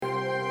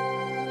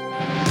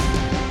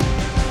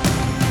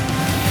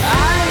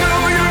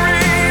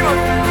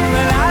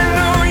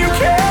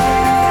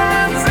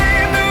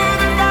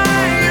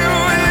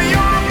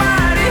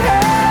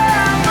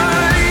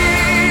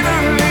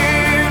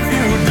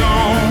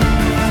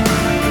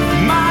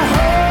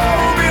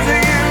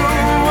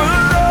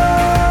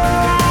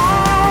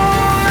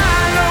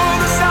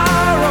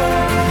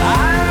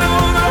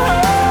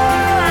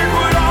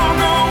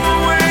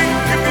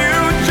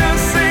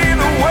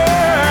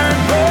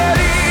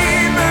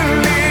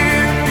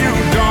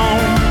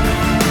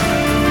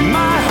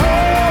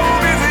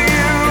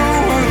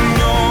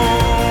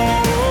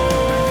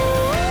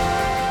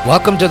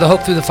Welcome to the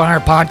Hope Through the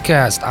Fire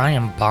podcast. I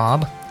am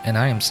Bob, and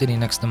I am sitting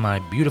next to my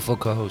beautiful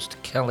co-host,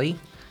 Kelly.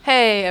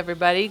 Hey,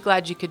 everybody.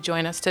 Glad you could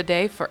join us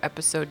today for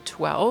episode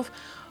 12.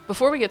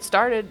 Before we get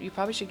started, you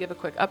probably should give a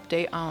quick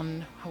update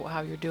on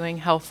how you're doing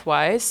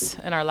health-wise.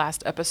 In our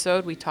last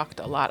episode, we talked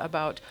a lot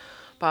about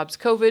Bob's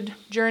COVID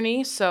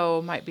journey,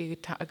 so might be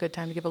a good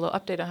time to give a little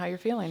update on how you're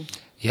feeling.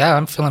 Yeah,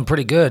 I'm feeling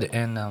pretty good,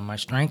 and my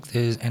strength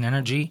and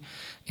energy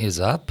is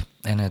up,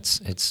 and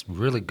it's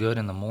really good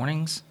in the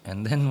mornings.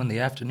 And then when the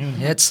afternoon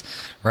hits,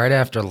 right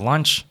after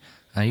lunch,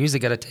 I usually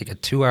got to take a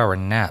 2-hour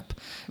nap.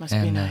 Must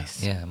be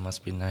nice. Yeah, it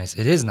must be nice.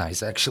 It is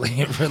nice, actually.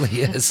 It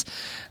really is.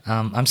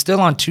 I'm still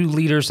on 2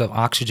 liters of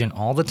oxygen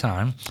all the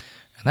time,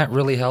 and that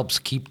really helps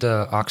keep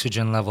the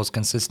oxygen levels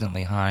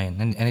consistently high. And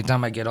then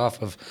anytime I get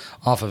off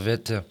of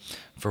it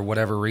for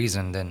whatever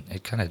reason, then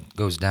it kind of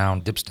goes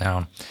down, dips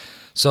down.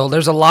 So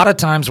there's a lot of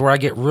times where I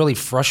get really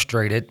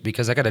frustrated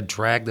because I got to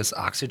drag this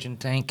oxygen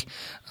tank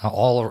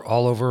all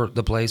over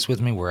the place with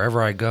me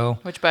wherever I go.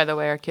 Which, by the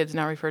way, our kids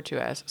now refer to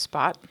as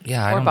Spot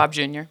Yeah, or Bob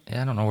Jr.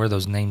 Yeah, I don't know where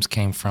those names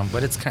came from,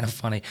 but it's kind of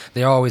funny.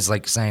 They're always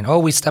like saying, "Oh,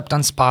 we stepped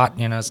on Spot,"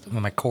 with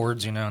my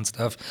cords, and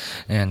stuff.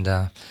 And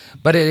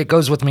but it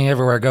goes with me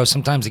everywhere I go.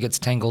 Sometimes it gets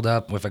tangled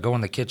up. If I go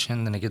in the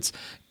kitchen, then it gets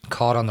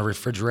caught on the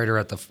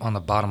refrigerator on the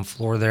bottom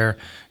floor there,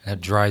 and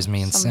it drives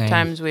me insane.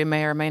 Sometimes we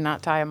may or may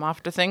not tie them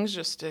off to things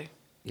just to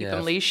keep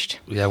them leashed.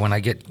 Yeah, when I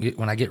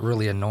get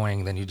really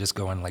annoying, then you just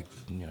go and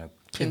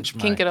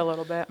kink it a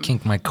little bit.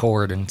 Kink my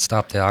cord and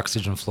stop the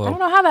oxygen flow. I don't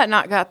know how that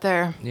knot got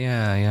there.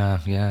 Yeah,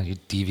 you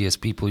devious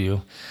people,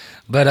 you.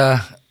 But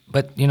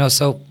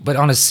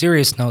on a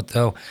serious note,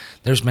 though,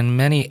 there's been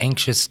many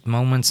anxious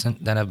moments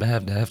that I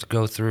have to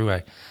go through.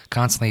 I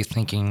constantly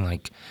thinking,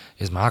 like,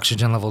 is my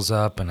oxygen levels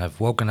up? And I've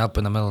woken up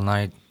in the middle of the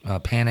night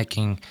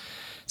panicking.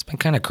 It's been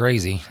kind of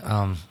crazy.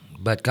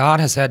 But God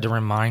has had to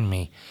remind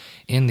me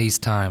in these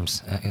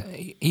times,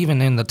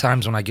 even in the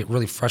times when I get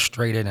really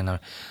frustrated and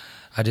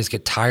I just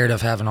get tired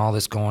of having all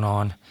this going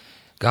on,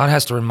 God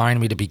has to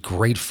remind me to be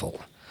grateful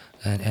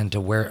and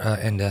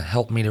to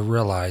help me to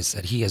realize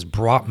that He has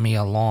brought me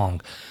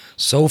along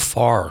so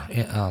far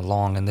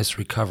along in this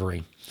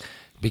recovery,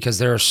 because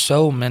there are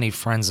so many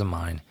friends of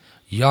mine,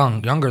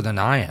 younger than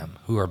I am,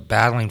 who are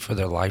battling for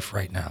their life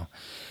right now.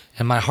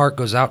 And my heart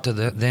goes out to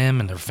them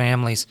and their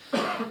families,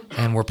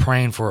 and we're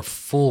praying for a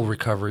full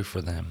recovery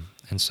for them.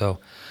 And so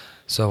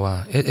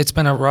it's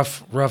been a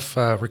rough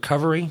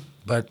recovery,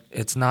 but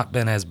it's not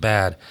been as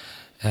bad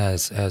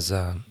as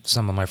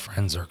some of my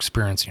friends are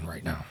experiencing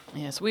right now.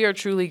 Yes, we are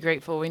truly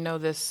grateful. We know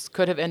this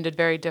could have ended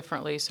very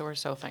differently, so we're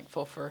so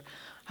thankful for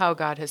how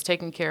God has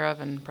taken care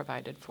of and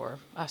provided for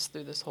us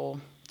through this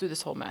whole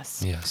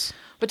mess. Yes.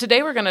 But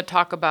today we're going to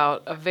talk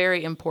about a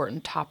very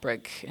important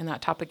topic, and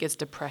that topic is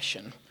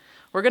depression.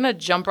 We're going to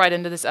jump right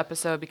into this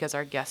episode because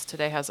our guest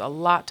today has a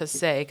lot to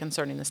say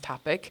concerning this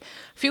topic.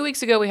 A few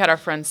weeks ago, we had our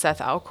friend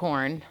Seth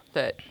Alcorn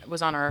that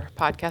was on our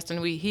podcast,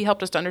 and he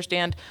helped us to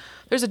understand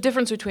there's a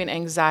difference between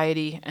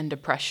anxiety and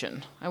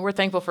depression. And we're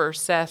thankful for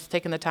Seth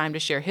taking the time to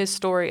share his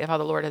story of how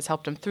the Lord has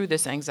helped him through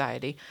this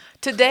anxiety.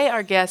 Today,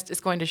 our guest is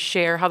going to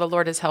share how the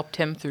Lord has helped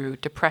him through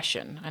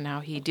depression and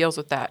how he deals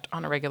with that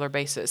on a regular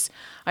basis.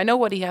 I know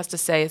what he has to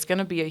say is going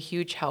to be a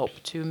huge help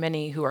to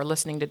many who are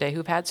listening today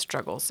who've had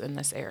struggles in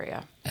this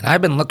area. And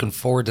I've been looking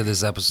forward to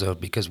this episode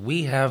because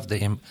we have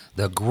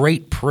the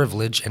great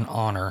privilege and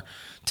honor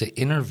to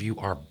interview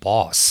our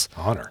boss.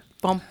 Honor.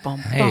 Bum, bum,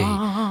 Hey,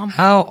 bum.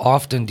 how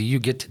often do you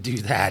get to do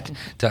that,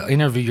 to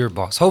interview your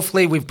boss?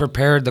 Hopefully we've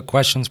prepared the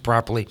questions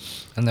properly,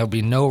 and there'll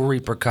be no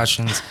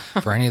repercussions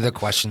for any of the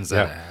questions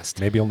that I asked.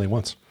 Maybe only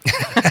once.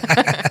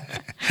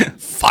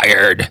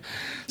 Fired.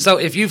 So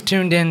if you've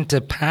tuned in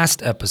to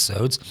past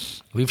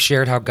episodes, we've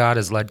shared how God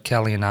has led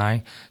Kelly and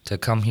I to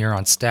come here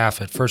on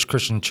staff at First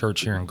Christian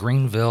Church here in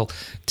Greenville,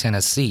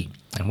 Tennessee.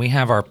 And we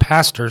have our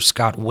pastor,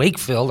 Scott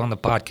Wakefield, on the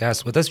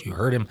podcast with us. You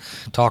heard him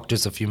talk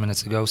just a few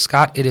minutes ago.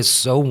 Scott, it is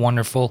so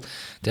wonderful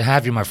to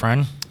have you, my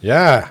friend.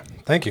 Yeah,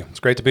 thank you. It's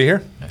great to be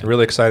here. I'm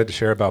really excited to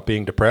share about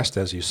being depressed,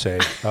 as you say,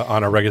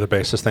 on a regular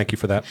basis. Thank you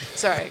for that.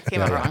 Sorry,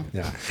 came out wrong.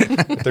 Yeah.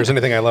 If there's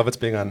anything I love, it's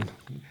being on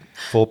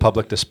full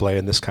public display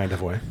in this kind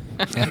of way.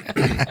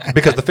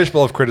 Because the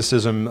fishbowl of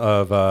criticism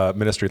of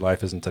ministry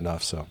life isn't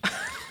enough, so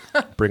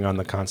bring on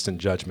the constant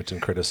judgment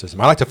and criticism.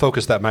 I like to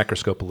focus that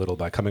microscope a little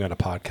by coming on a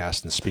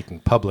podcast and speaking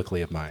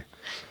publicly of my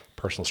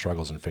personal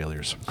struggles and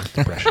failures with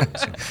depression.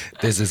 So.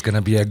 This is going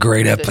to be a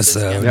great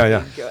episode.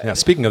 Yeah.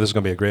 Speaking of, this is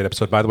going to be a great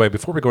episode. By the way,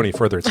 before we go any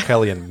further, it's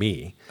Kelly and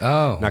me,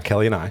 not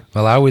Kelly and I.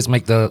 Well, I always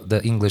make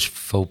the English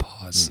faux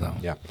pas. So.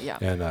 Yeah.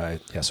 And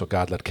so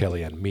God led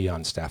Kelly and me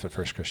on staff at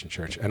First Christian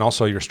Church. And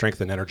also your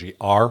strength and energy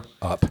are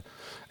up.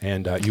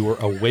 And you were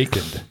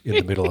awakened in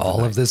the middle of the night.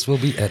 All of this will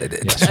be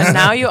edited. Yes. And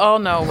now you all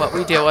know what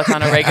we deal with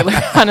on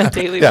a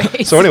daily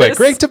basis. So anyway,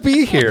 great to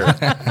be here.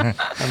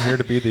 I'm here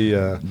to be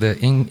the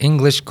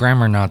English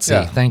grammar Nazi.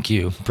 Yeah. Thank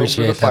you.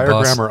 Appreciate the that, fire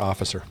boss. grammar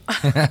officer.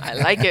 I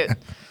like it.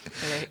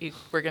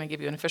 We're going to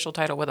give you an official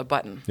title with a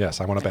button. Yes,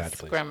 I want a badge,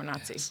 please. Grammar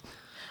Nazi.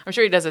 I'm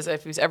sure he does this.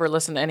 If he's ever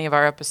listened to any of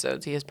our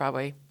episodes, he has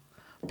probably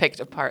picked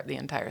apart the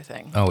entire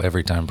thing. Oh,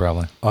 every time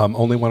probably.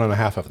 Only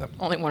 1.5 of them.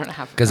 Only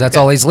 1.5. Because that's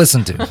all he's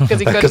listened to.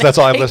 Because that's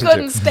all I've listened to.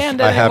 He couldn't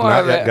stand I have anymore not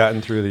of yet it.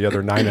 gotten through the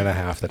other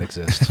 9.5 that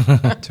exist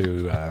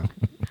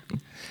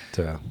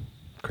to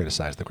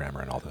criticize the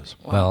grammar and all those.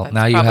 Well, that's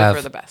now you probably have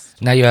for the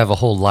best. now you have a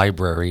whole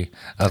library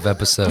of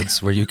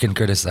episodes where you can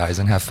criticize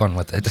and have fun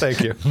with it. Thank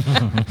you.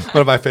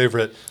 One of my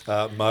favorite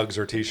mugs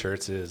or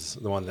T-shirts is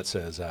the one that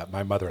says,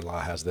 "My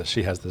mother-in-law has this.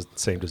 She has the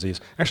same disease."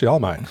 Actually, all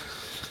my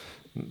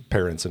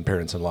parents and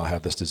parents-in-law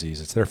have this disease.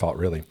 It's their fault,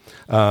 really.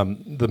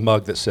 The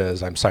mug that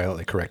says, "I'm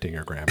silently correcting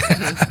your grammar."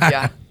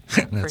 Yeah,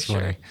 for That's sure.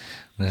 funny.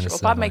 That is Well,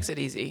 so Bob funny. makes it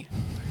easy.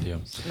 Yeah.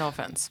 No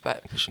offense,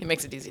 but he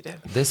makes it easy to.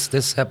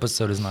 This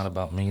episode is not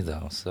about me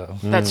though, so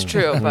That's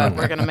true, but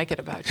we're going to make it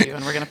about you,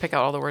 and we're going to pick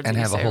out all the words and that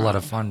you have a say whole lot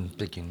wrong. of fun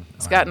picking.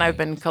 Scott and I on have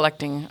been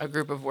collecting a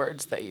group of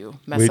words that you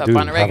mess We up do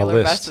on a have a regular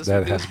list basis. that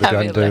We do has have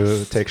begun a to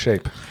list. take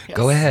shape. Yes.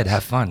 Go ahead,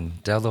 have fun,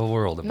 tell the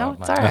world about No, it's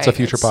my. all right. That's a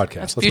future It's- podcast.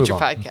 That's Let's future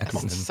move on.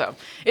 podcast. So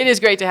it is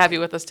great to have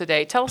you with us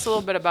today. Tell us a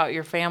little bit about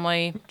your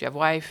family. Do you have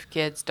wife,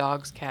 kids,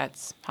 dogs,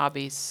 cats,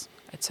 hobbies,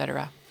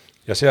 etc.?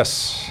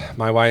 Yes.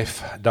 My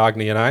wife,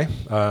 Dagny, and I,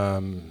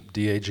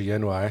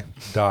 Dagny,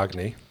 Dagny.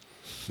 A lot of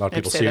You have to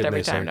people say see that it and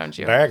every they time, say don't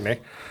you? Dagny.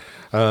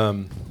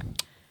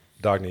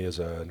 Dagny is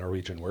a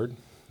Norwegian word,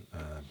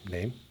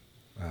 name,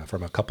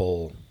 from a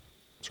couple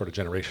sort of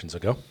generations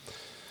ago.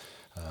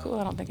 Cool.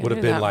 I don't think I Would have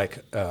knew been that.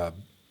 like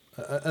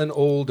an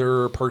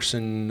older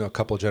person a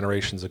couple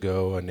generations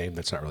ago, a name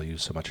that's not really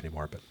used so much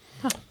anymore, but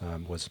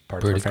was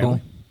part Pretty of our family.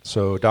 cool.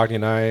 So Dagny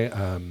and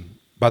I,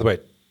 by the way,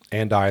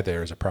 and I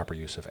there is a proper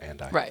use of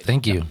and I. Right.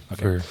 Thank you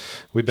for.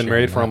 We've been sharing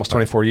married for that almost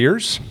part. 24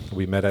 years.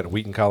 We met at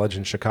Wheaton College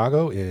in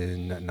Chicago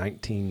in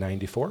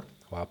 1994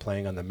 while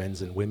playing on the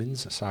men's and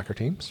women's soccer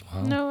teams.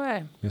 No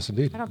way. Yes,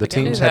 indeed. I don't The think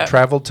I knew teams had that.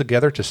 traveled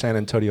together to San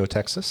Antonio,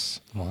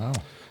 Texas. Wow.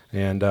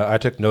 And I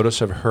took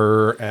notice of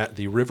her at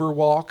the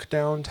Riverwalk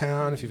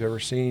downtown. If you've ever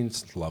seen,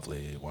 it's a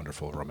lovely,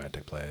 wonderful,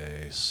 romantic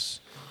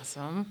place.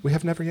 Awesome. We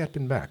have never yet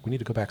been back. We need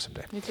to go back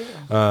someday. Me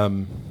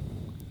too.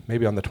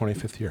 Maybe on the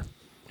 25th year.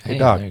 Hey, Hey,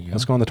 dog, there you go.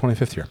 let's go on the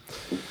 25th year.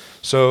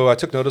 So I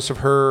took notice of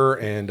her,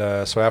 and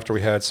so after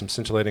we had some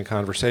scintillating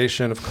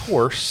conversation, of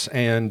course,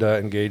 and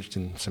engaged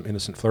in some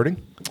innocent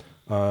flirting,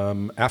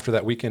 after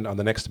that weekend, on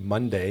the next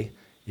Monday,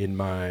 in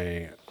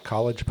my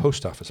college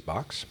post office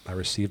box, I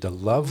received a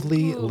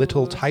lovely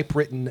little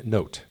typewritten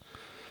note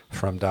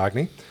from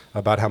Dagny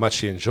about how much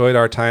she enjoyed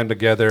our time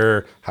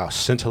together, how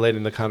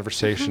scintillating the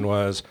conversation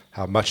was,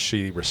 how much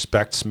she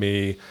respects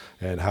me,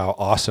 and how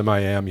awesome I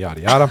am, yada,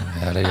 yada.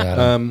 Yada,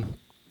 yada.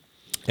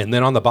 And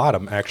then on the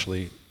bottom,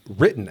 actually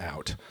written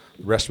out,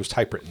 the rest was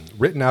typewritten,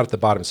 written out at the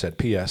bottom said,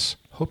 P.S.,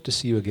 hope to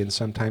see you again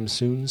sometime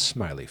soon,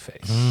 smiley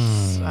face.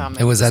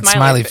 It was that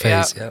smiley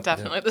face. Yeah, Yep,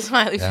 definitely the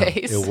smiley Yeah.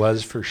 face. It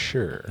was for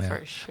sure.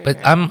 For sure. But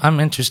I'm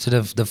interested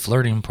of the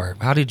flirting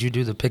part. How did you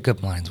do the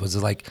pickup lines? Was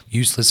it like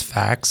useless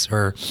facts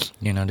or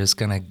just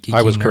kind of geeky,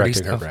 I was nerdy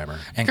correcting her stuff? grammar.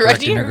 And Correcting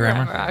correcting her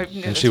grammar. I knew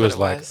And that's she what was it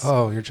like, was.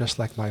 oh, you're just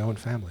like my own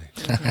family.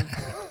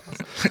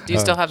 Do you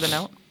still have the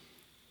note?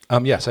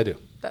 Yes, I do.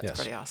 That's Yes.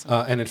 pretty awesome.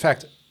 And in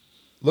fact,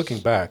 looking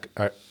back,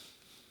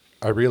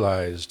 I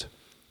realized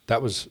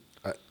that was,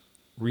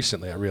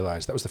 recently I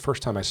realized that was the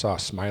first time I saw a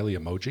smiley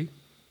emoji,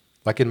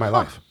 like in my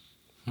life.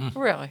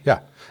 Really?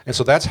 Yeah. And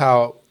so that's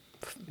how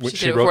when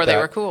She did it wrote before they that-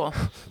 were cool.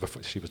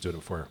 Before, she was doing it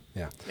before,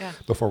 yeah. Yeah.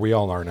 Before we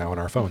all are now on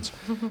our phones.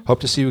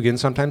 Hope to see you again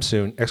sometime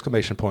soon,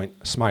 exclamation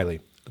point, smiley.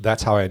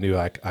 That's how I knew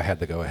I had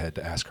to go ahead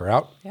to ask her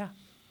out. Yeah.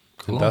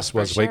 Cool. And thus For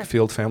was sure.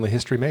 Wakefield family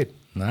history made.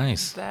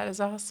 Nice. That is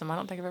awesome. I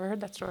don't think I've ever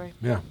heard that story.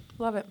 Yeah.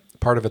 Love it.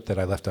 Part of it that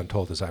I left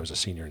untold is I was a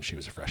senior and she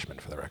was a freshman,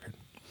 for the record.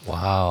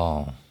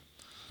 Wow.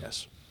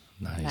 Yes.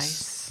 Nice.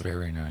 Nice.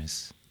 Very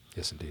nice.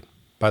 Yes, indeed.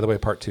 By the way,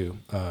 part two,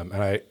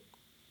 and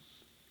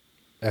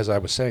as I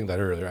was saying that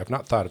earlier, I've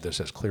not thought of this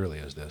as clearly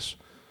as this,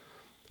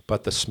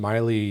 but the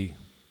smiley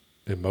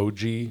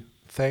emoji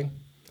thing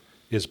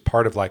is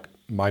part of like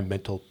my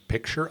mental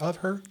picture of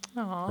her,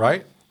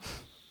 right?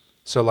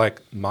 So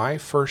like my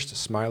first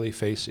smiley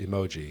face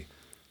emoji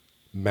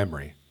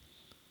memory,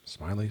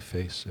 smiley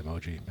face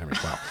emoji memory.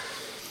 Wow.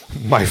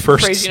 My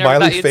first Phrase you never thought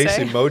smiley you'd face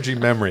say. emoji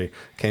memory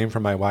came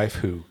from my wife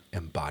who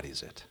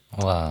embodies it.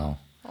 Wow.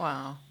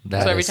 Wow.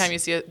 That so every is- time you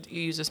see it,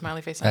 you use a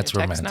smiley face on That's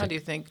your text now. romantic. Do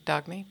you think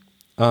Dagny?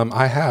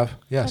 I have,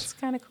 yes. That's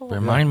kind of cool.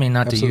 Remind me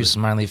not absolutely. to use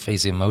smiley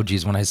face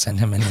emojis when I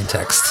send him any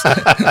text.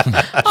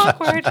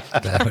 Awkward.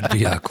 That would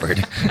be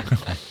awkward.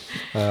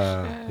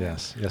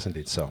 Yes,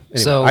 indeed. So,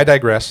 anyway, So- I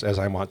digress, as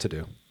I want to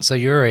do. So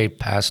you're a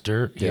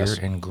pastor here Yes.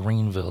 in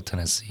Greenville,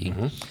 Tennessee.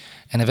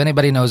 And if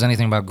anybody knows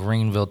anything about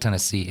Greenville,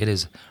 Tennessee, it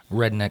is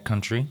redneck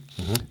country.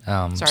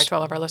 Sorry to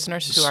all of our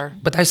listeners who are.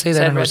 But I say that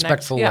said in a rednecks.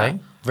 respectful Yeah. way.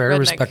 Very Redneck.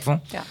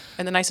 respectful. Yeah,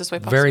 in the nicest way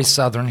possible. Very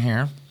Southern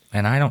here.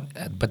 And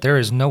but there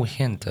is no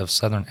hint of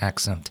Southern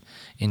accent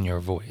in your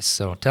voice.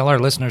 So tell our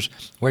listeners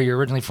where you're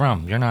originally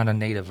from. You're not a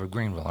native of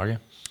Greenville, are you?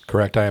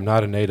 Correct. I am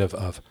not a native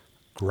of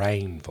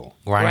Grainville.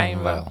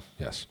 Greenville.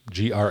 Yes,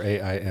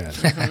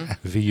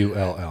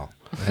 Grainvull.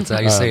 That's how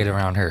you say it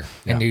around here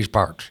in these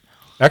parts.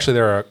 Actually,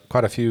 there are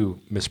quite a few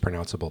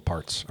mispronounceable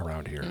parts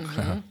around here.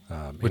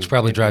 Which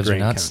probably drives you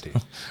Greene nuts.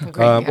 County.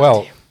 Greene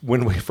Well, County.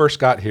 when we first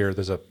got here,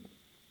 there's a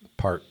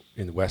part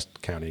in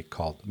West County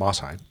called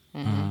Mossheim.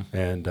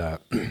 And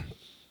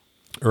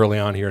early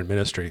on here in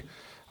ministry,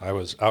 I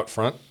was out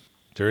front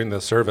during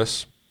the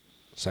service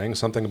saying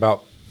something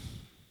about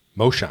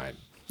Moshine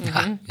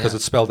because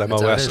it's spelled how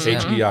it is,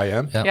 yeah.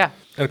 Mosheim. Yeah. Yeah.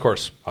 And of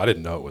course, I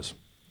didn't know it was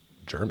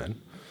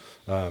German.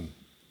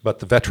 But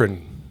the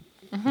veteran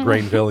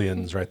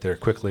Grainevillians right there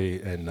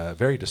quickly and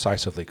very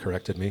decisively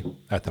corrected me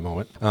at the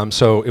moment.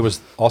 So it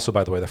was also,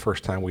 by the way, the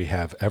first time we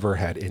have ever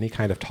had any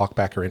kind of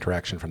talkback or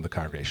interaction from the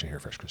congregation here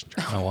at First Christian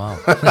Church. Oh, wow.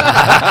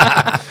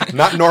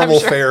 Not normal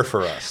fare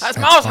for us. That's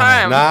most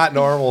time. Not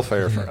normal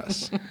fare for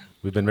us.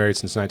 We've been married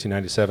since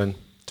 1997,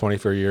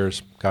 24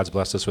 years. God's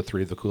blessed us with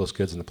 3 of the coolest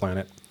kids on the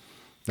planet,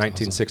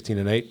 19, 16,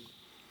 and 8.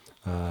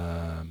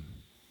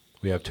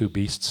 We have 2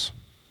 beasts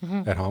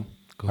at home.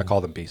 I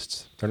call them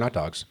beasts. They're not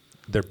dogs.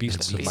 They're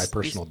beasts of my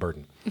personal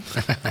burden.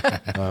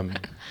 And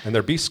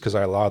they're beasts because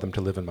I allow them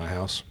to live in my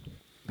house,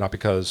 not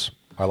because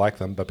I like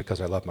them, but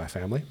because I love my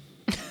family.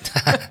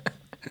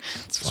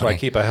 So I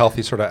keep a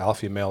healthy sort of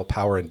alpha male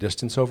power and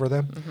distance over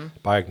them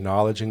by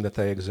acknowledging that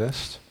they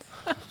exist.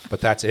 But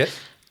that's it.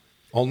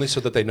 Only so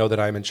that they know that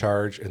I'm in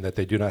charge and that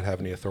they do not have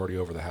any authority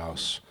over the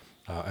house,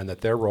 and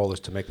that their role is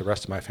to make the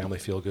rest of my family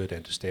feel good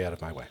and to stay out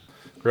of my way.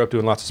 Grew up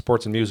doing lots of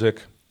sports and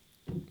music,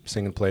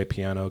 sing and play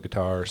piano,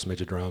 guitar,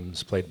 smidge of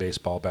drums, played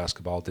baseball,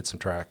 basketball, did some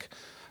track.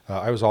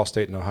 I was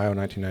All-State in Ohio in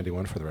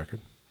 1991 for the record.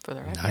 For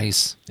the record.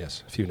 Nice.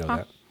 Yes, a few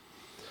know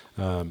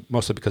that.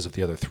 Mostly because of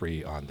the other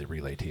 3 on the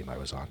relay team I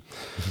was on.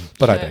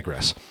 But I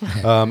digress.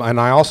 And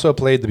I also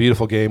played the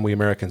beautiful game we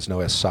Americans know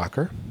as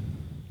soccer.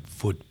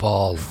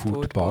 Football.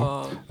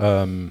 Football.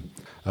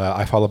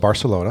 I follow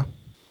Barcelona.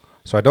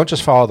 So I don't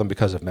just follow them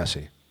because of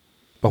Messi.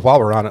 But while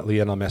we're on it,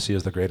 Lionel Messi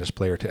is the greatest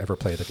player to ever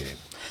play the game.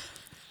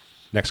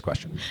 Next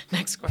question.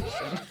 Next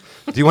question.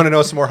 Do you want to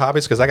know some more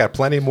hobbies? Because I got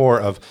plenty more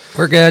of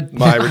We're good.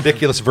 my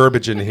ridiculous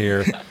verbiage in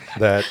here.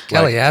 That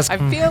Kelly, like, ask I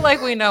him. feel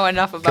like we know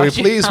enough about Can we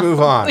you. please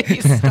move on?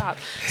 Please stop.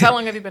 So how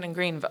long have you been in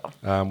Greenville?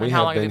 we And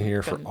how long have been you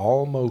here for been?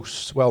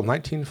 almost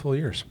 19 full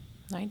years.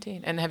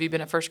 19. And have you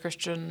been at First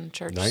Christian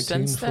Church 19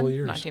 since full then?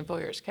 years. 19 full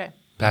years. Okay.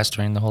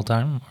 Pastoring the whole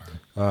time?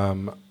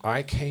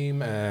 I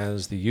came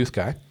as the youth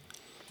guy,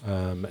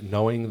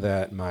 knowing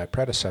that my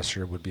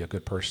predecessor would be a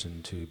good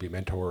person to be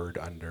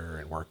mentored under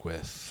and work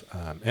with.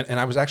 And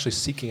I was actually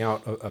seeking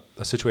out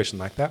a situation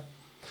like that,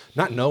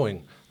 not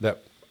knowing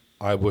that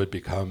I would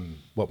become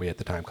what we at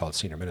the time called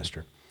senior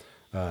minister.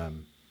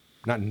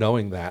 Not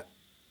knowing that,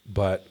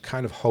 but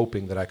kind of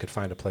hoping that I could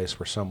find a place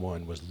where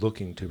someone was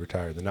looking to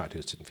retire in the not too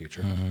distant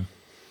future,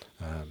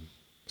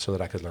 so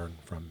that I could learn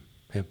from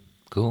him.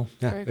 Cool.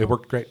 Yeah, Very it cool.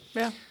 worked great.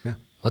 Yeah. Yeah.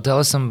 Well, tell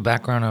us some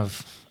background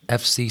of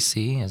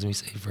FCC, as we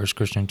say, First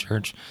Christian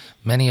Church.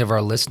 Many of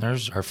our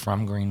listeners are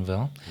from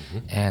Greenville,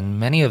 and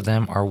many of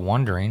them are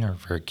wondering or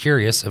very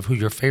curious of who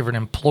your favorite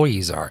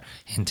employees are.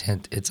 Hint,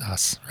 hint, it's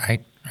us,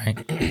 right?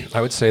 Right?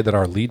 I would say that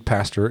our lead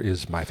pastor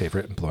is my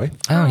favorite employee.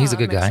 Oh, he's a that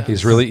good makes guy. sense.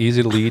 He's really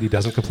easy to lead. He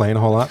doesn't complain a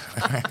whole lot.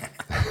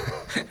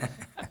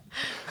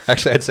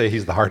 Actually, I'd say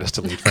he's the hardest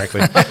to lead,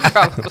 frankly.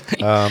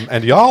 Probably.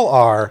 And y'all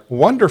are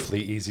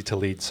wonderfully easy to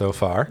lead so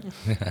far.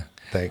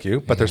 Thank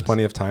you. But there's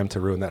plenty of time to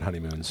ruin that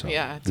honeymoon, so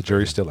Yeah, the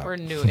jury's still We're out.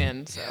 new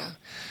in, so.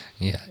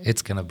 Yeah,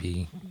 it's going to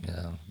be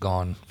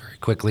gone very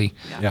quickly.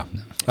 Yeah.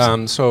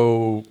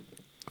 So,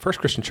 First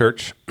Christian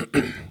Church,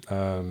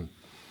 I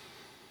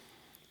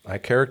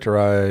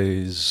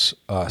characterize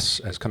us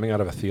as coming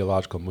out of a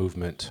theological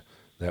movement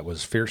that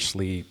was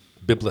fiercely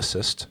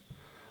biblicist.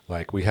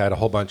 Like we had a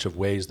whole bunch of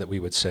ways that we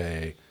would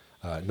say,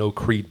 no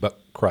creed but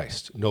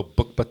Christ, no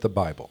book but the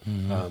Bible,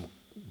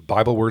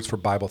 Bible words for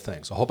Bible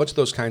things, a whole bunch of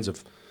those kinds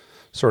of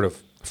sort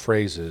of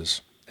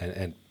phrases,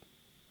 and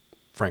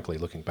frankly,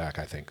 looking back,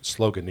 I think,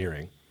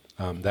 sloganeering.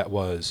 That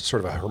was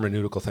sort of a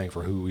hermeneutical thing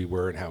for who we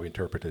were and how we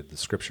interpreted the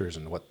scriptures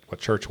and what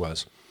church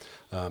was.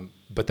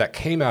 But that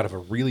came out of a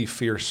really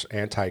fierce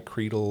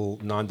anti-creedal,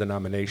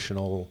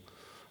 non-denominational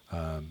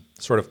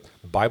sort of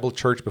Bible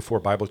church before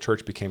Bible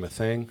church became a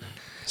thing.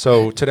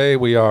 So today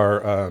we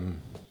are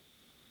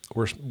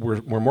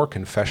we're more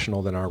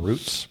confessional than our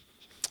roots,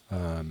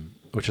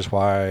 which is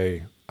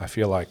why I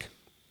feel like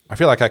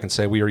I can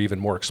say we are even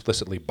more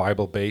explicitly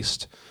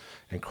Bible-based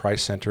and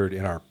Christ-centered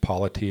in our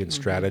polity and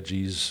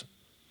strategies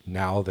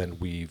now than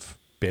we've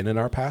been in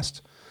our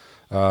past.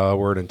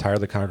 We're an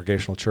entirely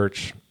congregational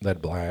church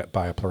led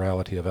by a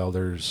plurality of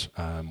elders.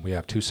 We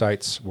have 2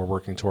 sites. We're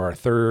working toward our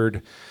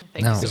 3rd.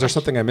 Thank No. you so Is there much.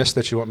 something I missed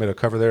that you want me to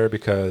cover there?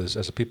 Because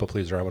as a people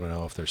pleaser, I want to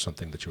know if there's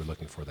something that you were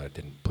looking for that I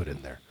didn't put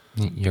in there.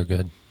 You're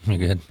good. You're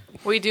good.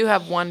 We do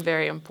have one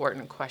very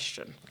important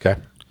question. Okay.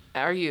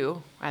 Are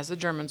you, as the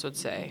Germans would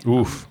say,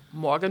 Oof.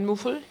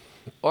 Morgenmuffel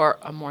or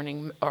a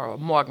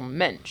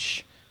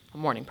Morgenmensch, a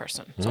morning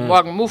person? So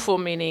Morgenmuffel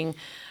meaning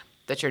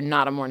that you're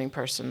not a morning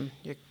person.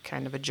 You're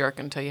kind of a jerk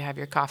until you have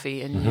your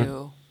coffee and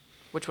you.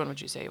 Which one would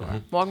you say you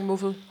are?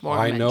 Morgenmuffel, Morgenmensch.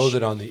 I know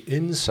that on the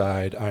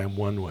inside I am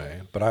one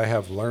way, but I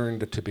have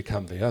learned to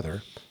become the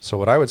other. So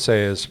what I would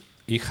say is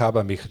Ich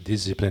habe mich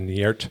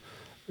diszipliniert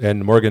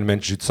en morgen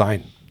Mensch zu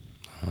sein.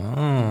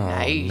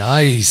 Nice.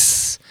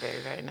 Nice.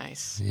 Very, very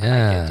nice. I like it.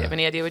 Yeah. Do you have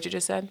any idea what you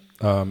just said?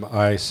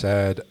 I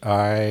said,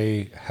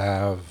 I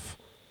have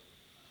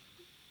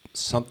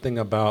something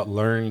about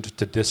learned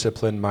to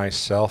discipline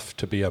myself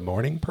to be a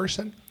morning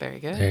person. Very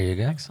good. There you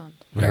go. Excellent.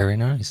 Very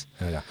nice.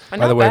 Yeah. Oh, By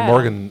the not way, bad.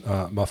 Morgan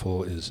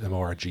Muffle is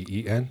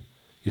Morgen.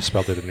 You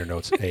spelled it in your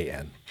notes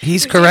A-N.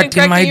 He's even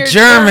correcting my correcting your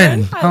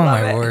German. German. I Oh love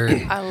my it. word.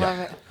 I love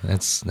it.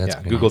 That's Yeah,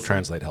 pretty Google awesome.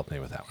 Translate helped me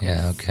with that one.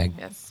 Yeah, okay.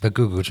 Yes. But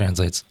Google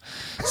Translates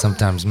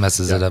sometimes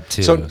messes it up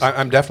too. So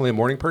I'm definitely a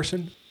morning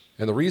person,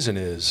 and the reason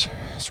is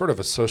sort of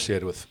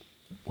associated with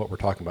what we're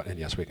talking about. And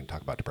yes, we can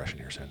talk about depression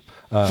here soon.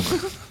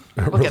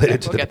 Related there.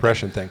 to We'll the get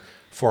depression thing.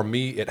 For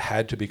me, it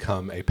had to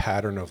become a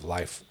pattern of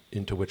life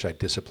into which I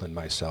disciplined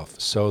myself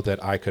so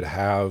that I could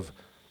have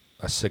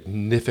a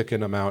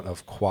significant amount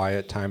of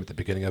quiet time at the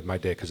beginning of my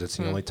day because it's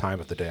the only time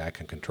of the day I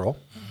can control.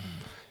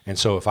 And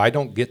so if I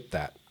don't get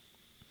that,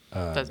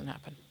 Doesn't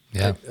happen.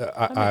 yeah.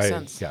 That makes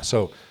sense. yeah.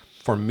 So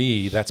for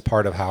me, that's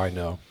part of how I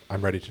know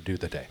I'm ready to do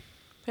the day.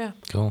 Yeah.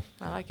 Cool.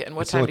 I like it. And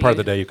what It's the time only do part of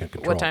you- the day you can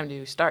control. What time do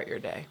you start your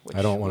day?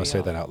 I don't want we to say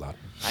all- that out loud.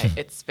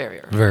 It's very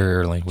early. Very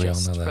early. We all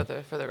Just know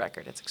that. For the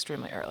record, it's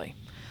extremely early.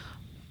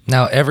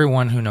 Now,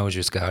 everyone who knows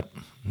you, Scott,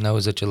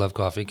 knows that you love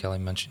coffee. Kelly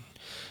mentioned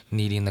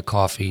needing the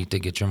coffee to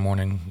get your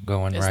morning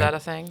going, Is right? that a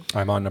thing?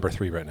 I'm on number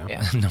 3 right now.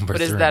 Yeah. Number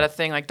But is 3. that a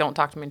thing? Like, don't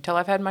talk to me until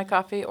I've had my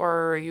coffee,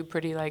 or are you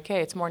pretty like, hey,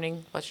 it's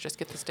morning, let's just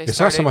get this day It's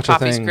started? not so much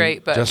Coffee's a thing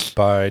great, but just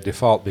by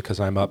default because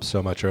I'm up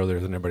so much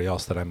earlier than everybody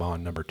else that I'm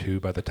on number 2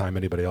 by the time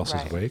anybody else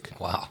Right. is awake.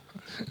 Wow.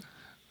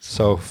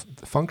 So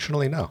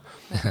functionally, no.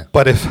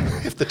 But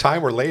if the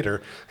time were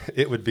later,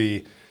 it would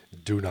be,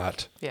 do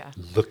not Yeah.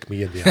 look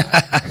me in the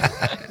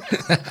eye.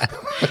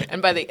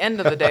 and by the end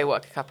of the day,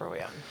 what cup are we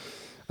on?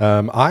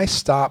 I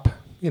stop,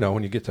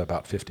 when you get to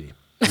about 50,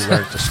 you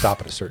learn to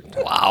stop at a certain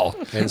time. Wow.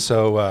 And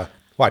so,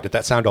 why, did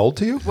that sound old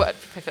to you? What,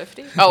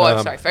 50? Oh,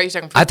 I'm sorry. Are you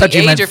talking 50 I thought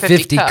you age meant or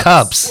 50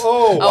 cups?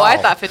 Oh, Oh, I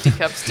thought 50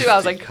 cups too. I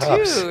was like,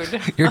 cups.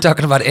 dude. You're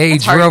talking about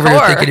age. We're over here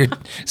Hardcore. thinking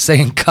you're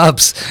saying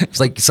cups. It's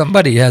like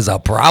somebody has a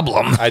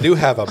problem. I do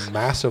have a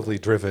massively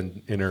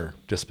driven inner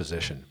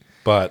disposition,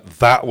 but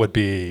that would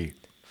be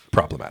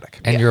problematic.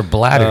 And your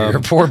bladder, your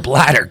poor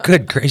bladder.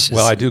 Good gracious.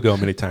 Well, I do go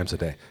many times a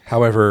day.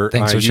 However,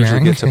 Thanks I for usually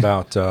sharing. get to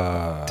about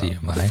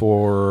TMI.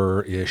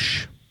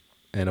 4-ish,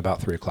 and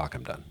about 3 o'clock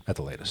I'm done at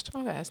the latest.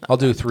 Okay, that's not I'll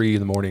do 3 in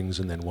the mornings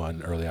and then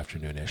 1 early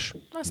afternoon-ish.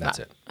 That's and that's not,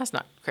 it. That's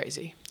not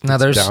crazy. now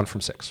there's Down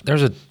from 6.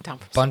 there's a Down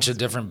from bunch 6. of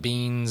different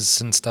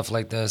beans and stuff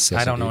like this.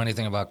 Yes, I don't know indeed.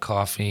 anything about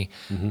coffee.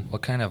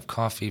 What kind of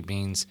coffee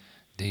beans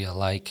do you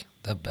like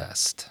the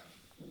best?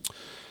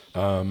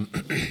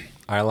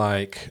 I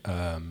like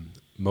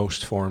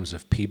most forms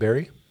of pea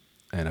berry,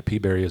 and a pea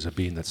berry is a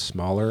bean that's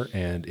smaller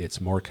and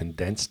it's more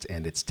condensed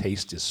and its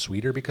taste is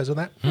sweeter because of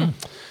that.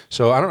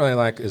 So I don't really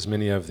like as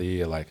many of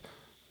the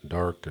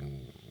dark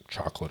and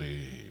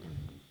chocolatey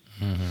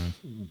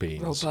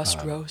beans. Robust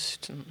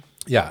roast. And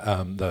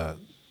Yeah, the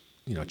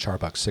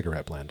Charbuck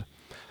cigarette blend.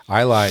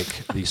 I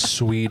like the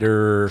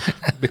sweeter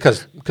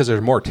because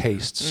there's more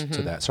tastes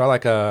to that. So I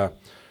like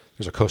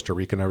there's a Costa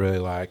Rican I really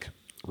like.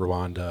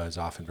 Rwanda is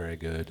often very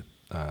good.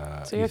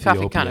 so you're a coffee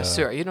Ethiopia.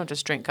 connoisseur. You don't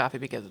just drink coffee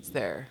because it's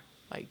there.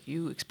 Like,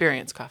 you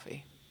experience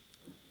coffee.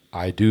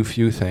 I do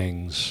few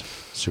things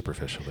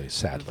superficially,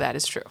 sadly. That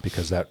is true.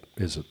 Because that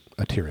is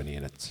a tyranny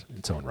in its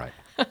own right.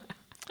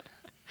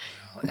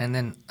 And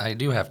then I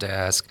do have to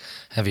ask,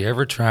 have you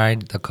ever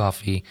tried the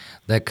coffee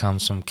that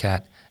comes from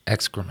cat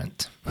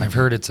excrement? I've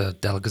heard it's a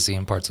delicacy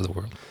in parts of the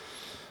world.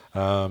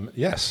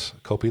 Yes,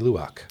 Kopi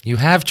Luwak. You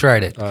have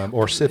tried it.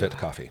 Or civet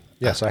coffee.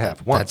 Yes, I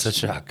have. Once. That's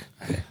a shock.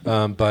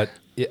 But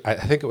I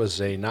think it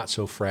was a not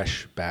so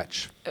fresh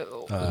batch.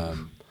 Oh.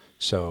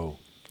 So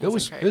it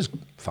Wasn't was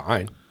great.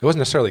 fine. It wasn't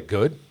necessarily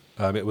good.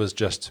 It was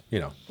just,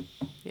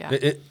 Yeah.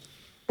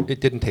 it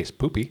didn't taste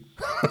poopy,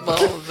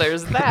 Well,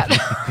 there's that.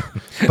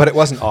 but it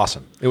wasn't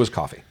awesome. It was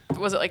coffee.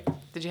 Was it like,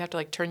 did you have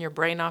to turn your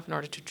brain off in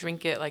order to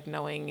drink it,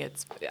 knowing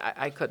it's,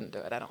 I couldn't do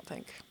it, I don't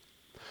think.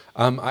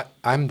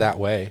 I'm that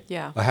way.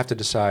 Yeah. I have to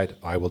decide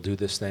I will do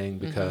this thing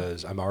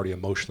because I'm already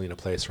emotionally in a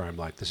place where I'm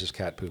like, this is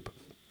cat poop.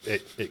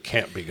 It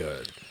can't be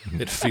good.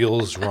 It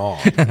feels wrong.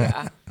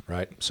 Yeah.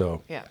 Right?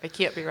 So Yeah. It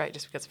can't be right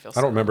just because it feels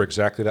I don't so remember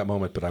exactly that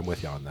moment, but I'm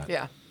with you on that.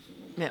 Yeah.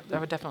 Yeah.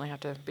 That would definitely have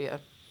to be a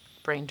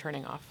brain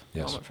turning off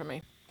Yes. moment for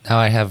me. Now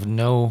I have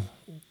no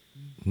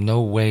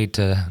way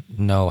to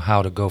know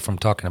how to go from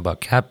talking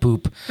about cat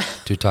poop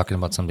to talking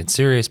about something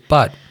serious.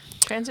 But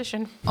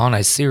Transition. on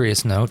a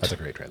serious note, That's a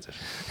great transition.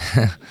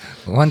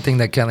 one thing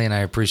that Kelly and I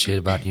appreciate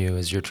about you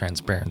is your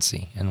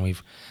transparency, and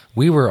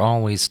we were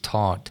always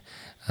taught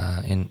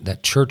in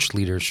that church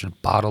leaders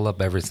should bottle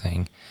up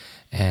everything,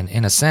 and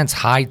in a sense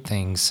hide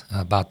things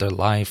about their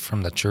life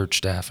from the church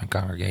staff and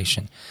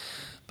congregation.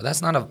 But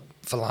that's not a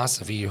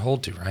philosophy you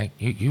hold to, right?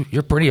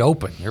 You're pretty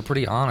open. You're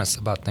pretty honest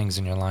about things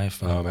in your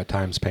life. At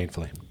times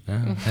painfully.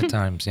 Yeah, at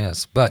times,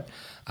 yes. But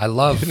I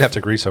love. You didn't have to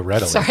agree so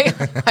readily. Sorry, I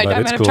But might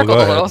it's have cool. chuckled Go a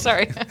ahead. little.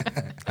 Sorry.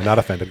 I'm not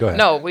offended. Go ahead.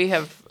 No, we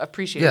have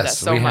appreciated that Yes,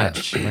 so we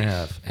much. have. We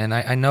have. And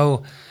I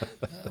know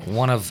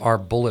one of our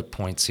bullet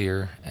points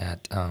here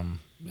at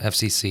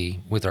FCC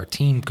with our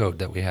team code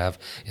that we have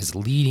is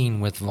leading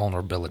with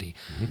vulnerability.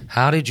 Mm-hmm.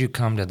 How did you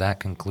come to that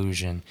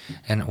conclusion,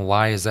 and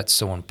why is that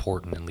so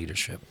important in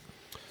leadership?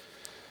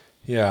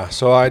 Yeah,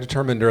 so I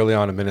determined early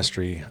on in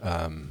ministry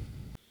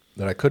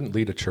that I couldn't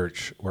lead a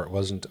church where it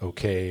wasn't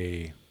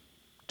okay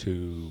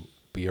to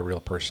be a real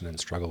person and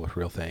struggle with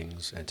real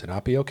things and to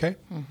not be okay.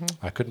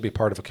 I couldn't be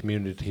part of a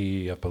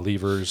community of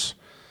believers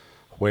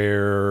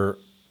where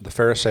the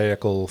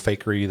Pharisaical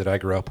fakery that I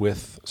grew up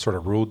with sort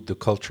of ruled the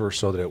culture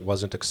so that it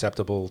wasn't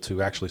acceptable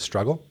to actually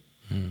struggle,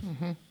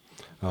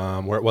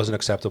 where it wasn't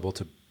acceptable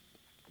to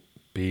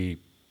be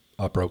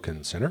a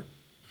broken sinner.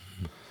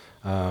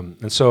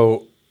 And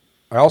so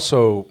I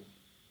also,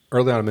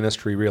 early on in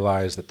ministry,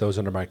 realized that those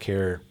under my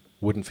care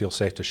wouldn't feel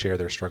safe to share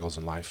their struggles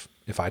in life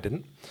if I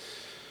didn't.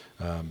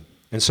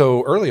 And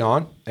so early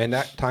on, and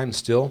at times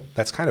still,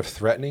 that's kind of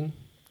threatening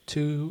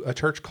to a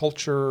church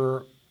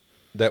culture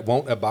that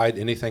won't abide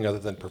anything other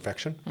than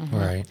perfection,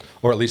 Right.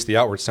 or at least the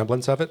outward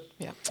semblance of it.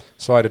 Yeah.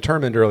 So I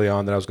determined early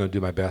on that I was going to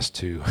do my best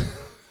to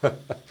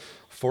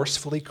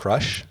forcefully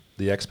crush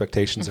the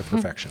expectations of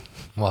perfection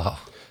Wow.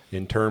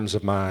 in terms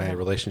of my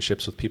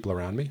relationships with people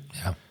around me.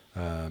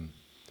 Yeah.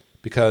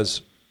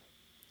 Because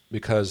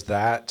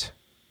that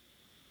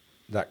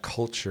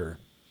culture,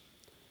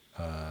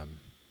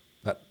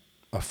 that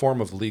a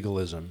form of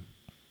legalism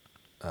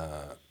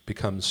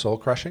becomes soul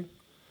crushing.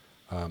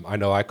 I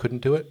know I couldn't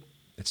do it.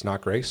 It's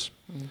not grace.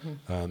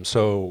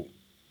 So,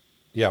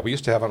 yeah, we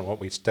used to have on what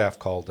we used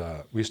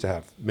to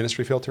have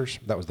ministry filters.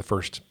 That was the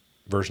first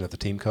version of the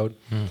team code.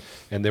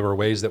 And there were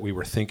ways that we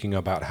were thinking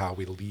about how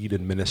we lead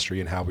in ministry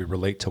and how we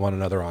relate to one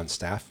another on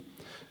staff.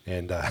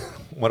 And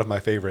one of my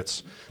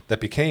favorites that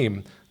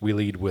became we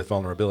lead with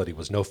vulnerability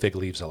was no fig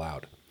leaves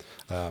allowed.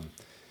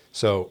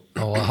 So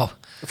Oh, wow.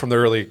 from the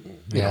early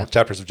Yeah.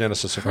 chapters of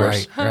Genesis, of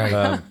course,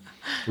 Right.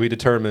 we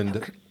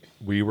determined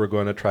we were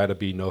going to try to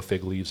be no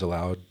fig leaves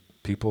allowed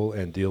people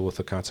and deal with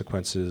the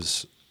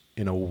consequences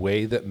in a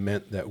way that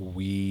meant that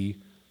we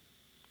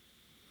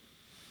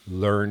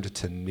learned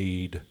to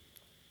need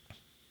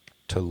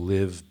to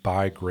live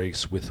by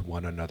grace with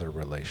one another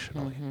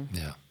relationally.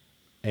 Yeah.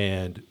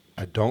 And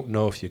I don't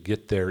know if you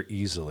get there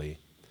easily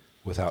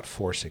without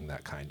forcing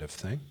that kind of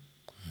thing.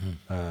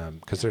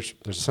 Because there's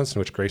a sense in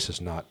which grace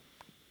is not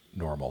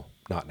normal,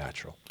 not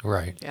natural.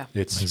 Right. Yeah,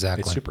 It's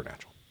Exactly. it's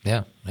supernatural.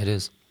 Yeah, it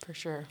is. for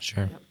sure.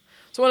 Sure. Yep.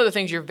 So one of the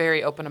things you're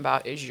very open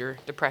about is your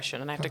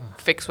depression, and I have to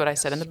fix what I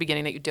said in the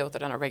beginning that you deal with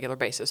it on a regular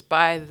basis.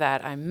 By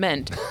that I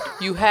meant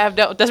you have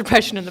dealt with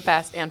depression in the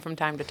past, and from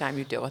time to time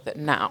you deal with it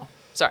now.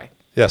 Sorry.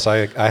 Yes,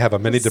 I have a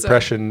mini So-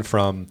 depression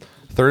from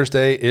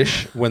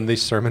Thursday-ish when the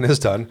sermon is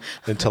done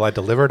until I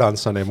deliver it on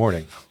Sunday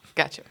morning.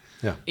 Gotcha.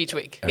 Yeah. Each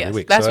week. Every Yes,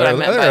 week. that's So what I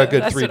meant. There by are a that.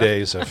 good That's 3 what I-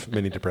 days of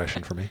mini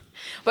depression for me.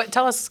 But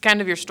tell us kind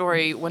of your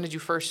story. When did you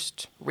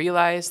first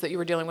realize that you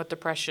were dealing with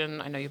depression?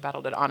 I know you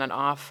battled it on and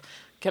off.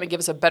 Kind of give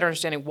us a better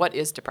understanding what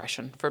is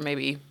depression for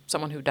maybe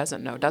someone who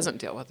doesn't know, doesn't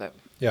deal with it.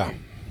 Yeah.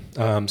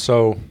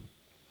 So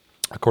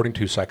according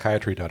to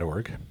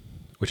psychiatry.org,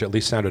 which at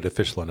least sounded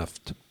official enough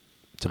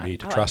to me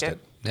to I like trust it. it.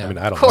 Yeah. I mean,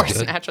 I don't Of course,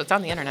 know. natural. It's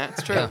on the internet.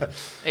 It's true.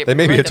 They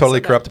may be a Abraham totally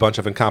said that. corrupt bunch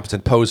of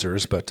incompetent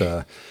posers, but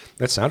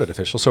that sounded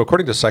official. So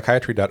according to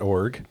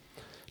psychiatry.org,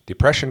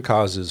 depression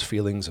causes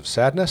feelings of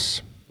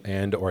sadness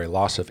and or a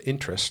loss of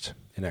interest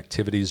in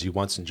activities you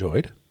once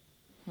enjoyed.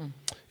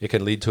 It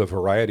can lead to a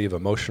variety of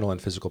emotional and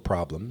physical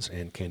problems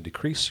and can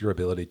decrease your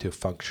ability to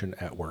function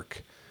at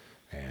work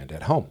and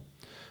at home.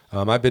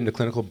 I've been to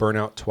clinical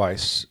burnout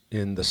twice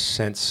in the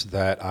sense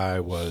that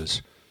I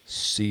was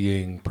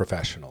seeing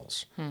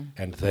professionals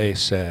and they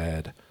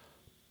said,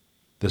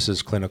 this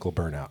is clinical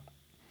burnout,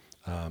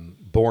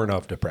 born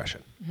of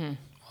depression. Wow.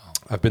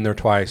 I've been there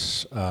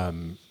twice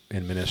in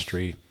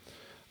ministry.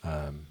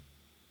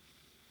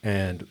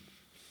 And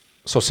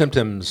so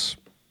symptoms,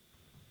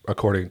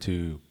 according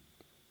to,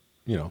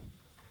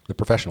 the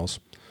professionals,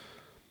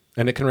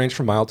 and it can range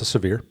from mild to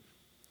severe.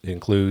 It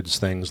includes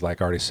things like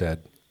I already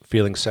said,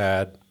 feeling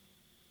sad,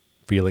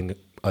 feeling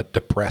a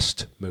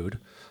depressed mood,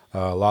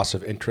 loss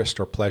of interest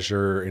or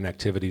pleasure in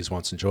activities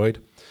once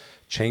enjoyed,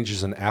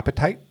 changes in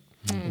appetite,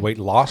 weight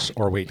loss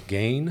or weight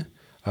gain,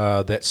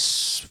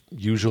 that's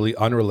usually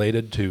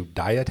unrelated to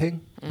dieting.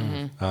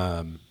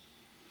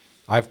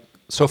 I've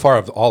so far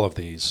of all of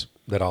these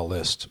that I'll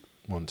list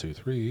 1, 2,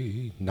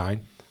 3,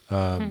 9.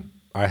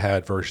 I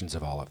had versions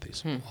of all of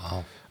these.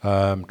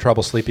 Wow.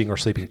 Trouble sleeping or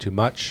sleeping too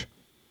much.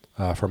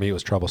 For me, it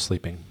was trouble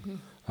sleeping.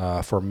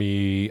 For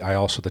me,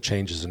 the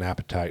changes in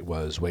appetite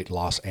was weight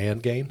loss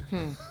and gain.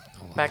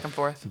 Back and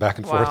forth. Back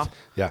and Wow. forth.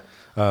 Yeah.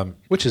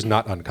 Which is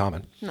not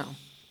uncommon. No.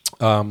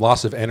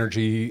 Loss of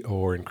energy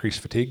or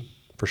increased fatigue,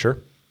 for sure.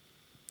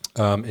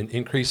 An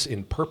increase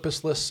in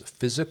purposeless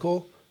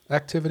physical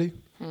activity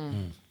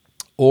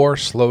or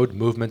slowed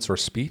movements or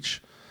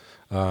speech.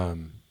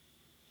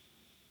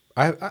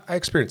 I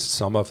experienced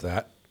some of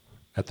that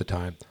at the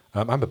time.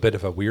 I'm a bit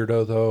of a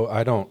weirdo, though.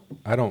 I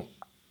don't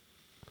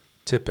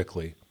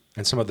typically,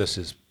 and some of this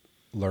is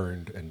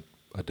learned and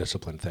a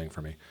discipline thing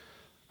for me.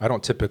 I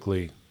don't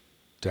typically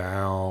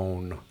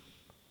downgrade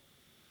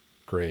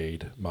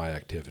my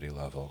activity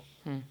level.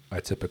 I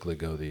typically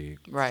go the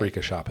Right.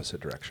 freakish opposite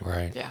direction.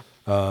 Right. Yeah.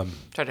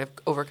 Try to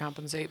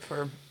overcompensate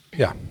for.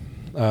 Yeah.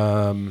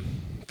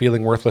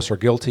 Feeling worthless or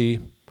guilty,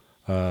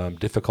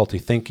 difficulty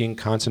thinking,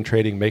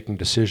 concentrating, making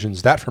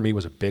decisions. That for me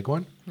was a big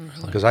one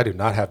because I do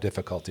not have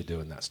difficulty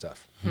doing that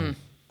stuff. I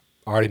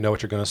already know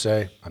what you're going to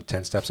say. I'm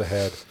 10 steps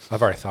ahead.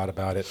 I've already thought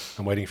about it.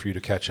 I'm waiting for you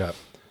to catch up.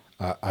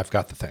 I've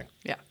got the thing.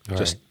 Yeah.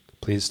 Just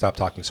please stop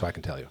talking so I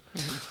can tell you.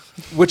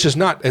 Which is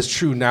not as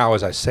true now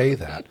as I say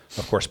that,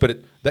 of course, but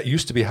that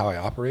used to be how I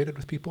operated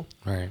with people.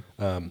 Right.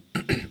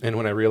 And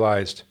when I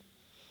realized,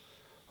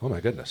 oh my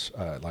goodness,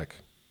 I'm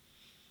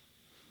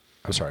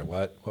sorry,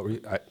 what? What were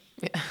you,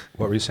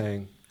 what were you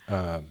saying?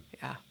 Yeah.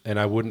 And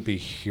I wouldn't be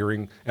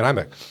hearing, and I'm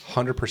a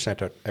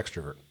 100%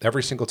 extrovert.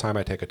 Every single time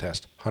I take a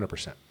test,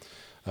 100%.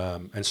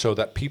 And so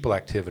that people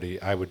activity,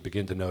 I would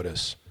begin to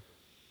notice,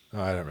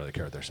 I don't really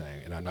care what they're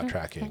saying, and I'm not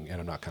tracking, and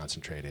I'm not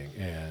concentrating,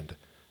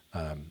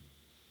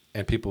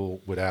 and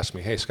people would ask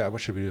me, hey, Scott,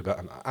 what should we do about,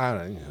 I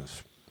don't know,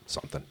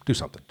 something, do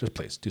something, just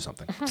please, do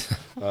something.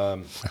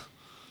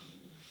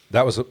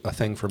 That was a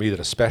thing for me that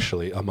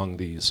especially among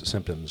these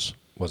symptoms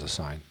was a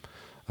sign.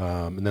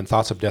 And then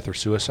thoughts of death or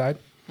suicide.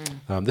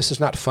 This is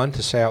not fun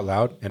to say out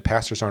loud, and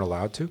pastors aren't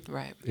allowed to.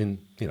 Right. In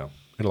a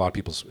lot of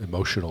people's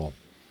emotional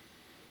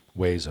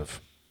ways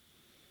of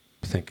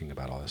thinking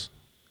about all this.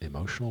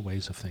 Emotional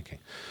ways of thinking.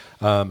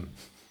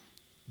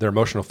 Their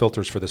emotional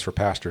filters for this for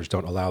pastors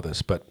don't allow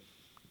this, but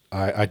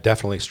I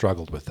definitely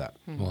struggled with that.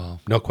 Wow.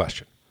 No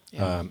question.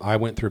 Yeah. I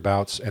went through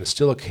bouts, and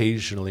still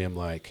occasionally I'm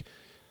like,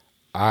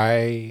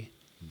 I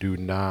do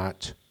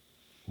not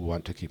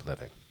want to keep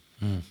living.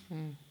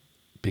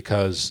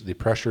 Because the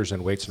pressures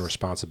and weights and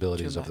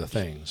responsibilities Too of the much.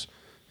 things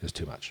is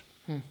too much.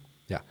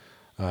 Yeah.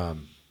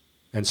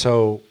 And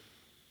so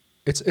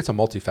it's a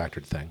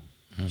multifactored thing.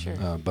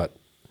 Sure. But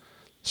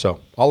so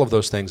all of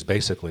those things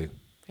basically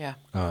Yeah.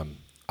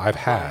 I've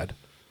had,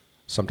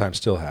 sometimes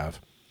still have,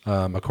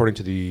 according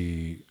to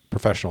the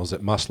professionals,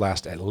 it must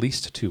last at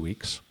least 2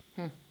 weeks,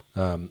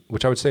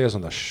 which I would say is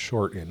on the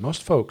short end.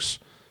 Most folks,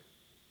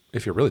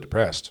 if you're really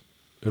depressed,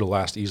 it'll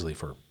last easily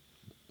for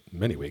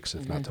many weeks,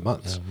 if not to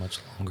months. Yeah, much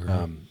longer.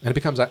 And it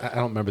becomes, I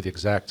don't remember the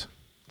exact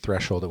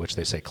threshold at which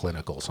they say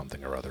clinical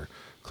something or other,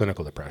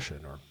 clinical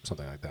depression or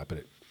something like that,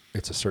 but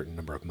it's a certain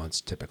number of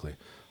months typically.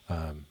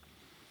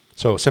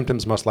 So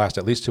symptoms must last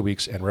at least 2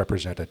 weeks and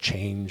represent a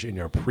change in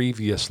your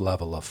previous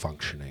level of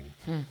functioning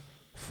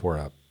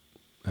for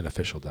an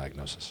official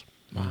diagnosis.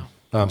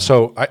 Wow.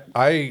 So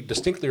I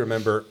distinctly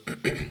remember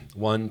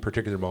one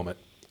particular moment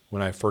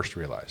when I first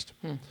realized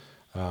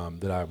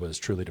that I was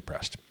truly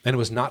depressed. And it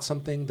was not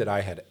something that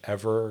I had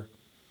ever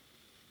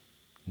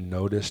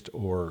noticed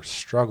or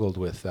struggled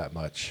with that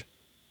much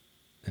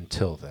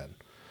until then.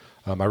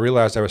 I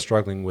realized I was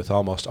struggling with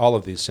almost all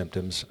of these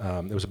symptoms.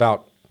 It was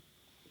about,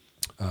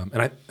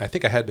 and I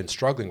think I had been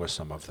struggling with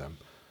some of them,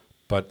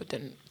 but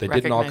they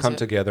didn't all recognize come it.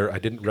 together. I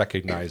didn't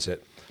recognize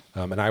it.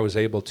 And I was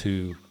able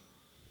to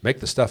make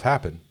the stuff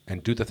happen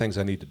and do the things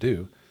I need to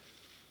do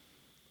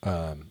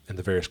in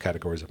the various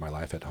categories of my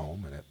life at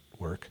home and at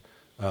work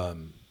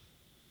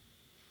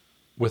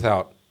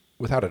without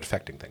it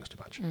affecting things too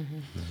much.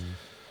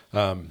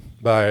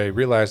 But I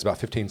realized about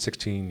 15,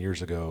 16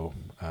 years ago,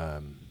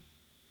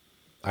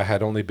 I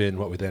had only been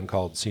what we then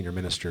called senior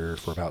minister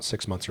for about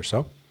 6 months or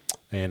so.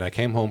 And I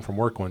came home from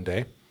work one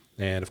day,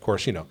 and of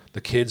course,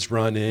 the kids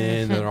run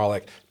in, and they're all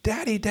like,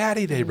 "Daddy,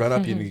 Daddy!" They run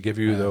up and give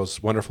you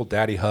those wonderful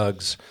daddy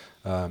hugs.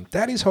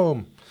 Daddy's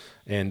home,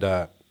 and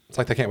it's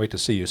like they can't wait to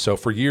see you. So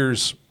for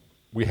years,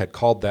 we had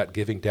called that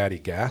giving Daddy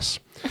gas.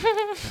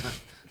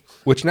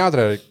 Which now that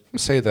I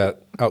say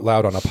that out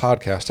loud on a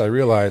podcast, I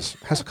realize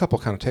has a couple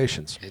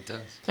connotations. It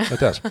does. It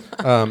does.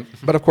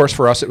 But of course,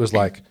 for us, it was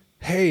like,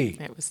 hey,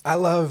 It was- I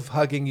love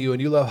hugging you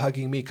and you love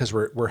hugging me because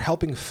we're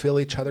helping fill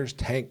each other's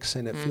tanks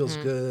and it feels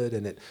good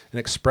and it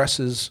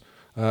expresses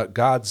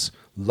God's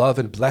love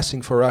and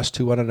blessing for us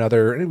to one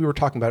another. And we were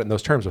talking about it in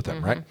those terms with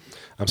them, right?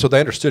 So they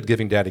understood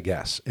giving Daddy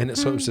gas. And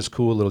so it was this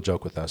cool little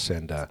joke with us.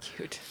 And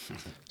Cute.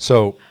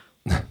 so,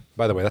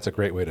 by the way, that's a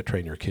great way to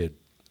train your kid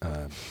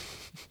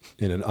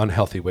in an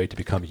unhealthy way to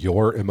become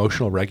your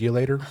emotional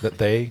regulator that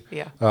they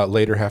Yeah.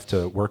 later have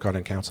to work on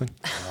in counseling.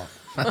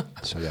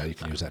 So yeah, you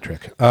can use that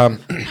trick.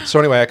 So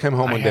anyway, I came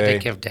home I one had day. to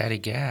give Daddy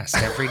gas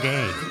every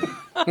day.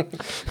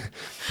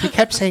 He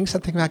kept saying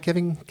something about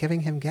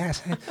giving him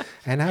gas,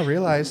 and I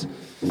realized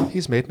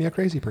he's made me a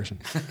crazy person.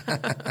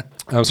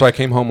 So I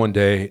came home one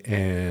day,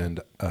 and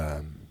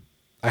I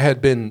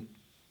had been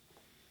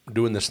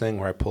doing this thing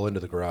where I pull into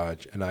the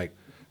garage, and I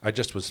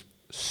just was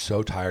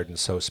so tired and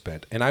so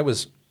spent, and I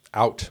was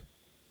out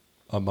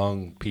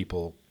among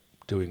people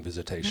doing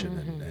visitation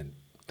and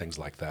things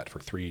like that for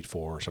 3,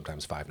 4,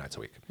 sometimes 5 nights a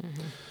week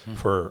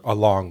for a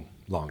long,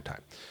 long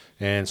time.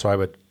 And so I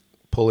would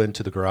pull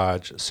into the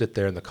garage, sit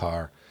there in the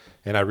car,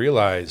 and I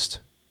realized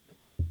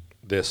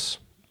this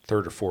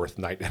third or fourth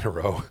night in a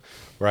row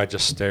where I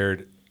just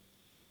stared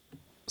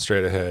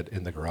straight ahead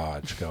in the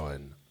garage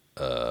going,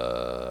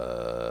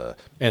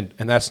 and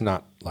that's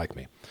not like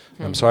me.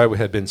 So I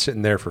had been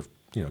sitting there for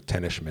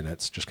 10-ish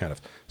minutes, just kind of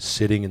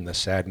sitting in the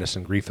sadness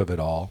and grief of it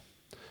all,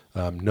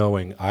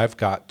 knowing I've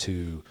got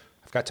to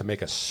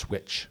make a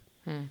switch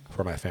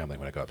for my family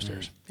when I go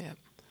upstairs. Yep.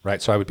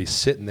 Right? So I would be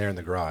sitting there in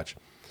the garage.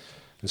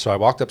 And so I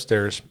walked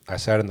upstairs, I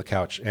sat on the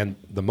couch, and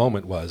the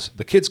moment was,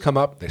 the kids come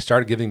up, they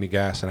started giving me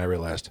gas, and I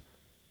realized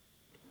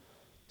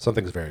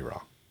something's very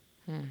wrong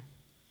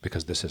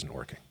because this isn't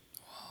working.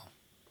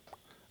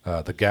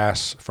 Wow. The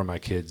gas from my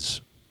kids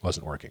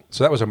wasn't working.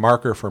 So that was a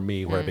marker for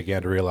me where I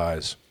began to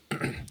realize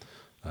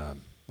a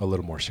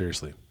little more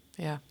seriously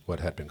Yeah.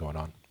 what had been going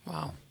on.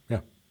 Wow. Yeah.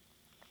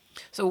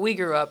 So we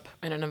grew up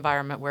in an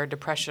environment where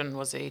depression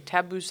was a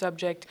taboo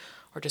subject,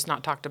 or just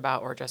not talked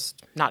about, or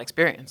just not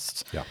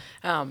experienced. Yeah.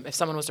 If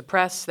someone was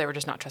depressed, they were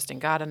just not trusting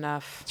God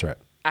enough. That's right.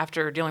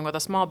 After dealing with a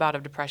small bout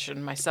of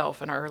depression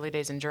myself in our early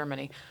days in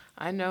Germany,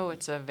 I know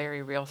it's a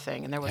very real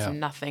thing, and there was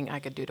nothing I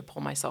could do to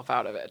pull myself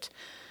out of it.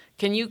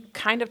 Can you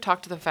kind of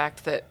talk to the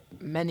fact that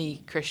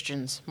many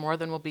Christians, more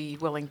than will be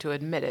willing to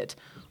admit it,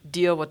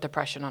 deal with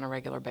depression on a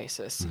regular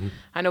basis?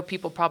 I know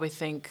people probably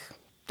think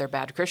they're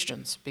bad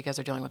Christians because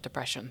they're dealing with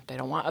depression. They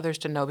don't want others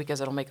to know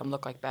because it'll make them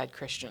look like bad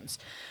Christians.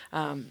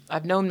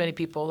 I've known many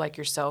people like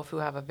yourself who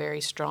have a very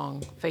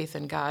strong faith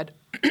in God,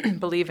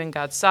 believe in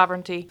God's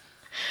sovereignty.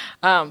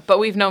 But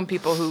we've known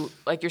people who,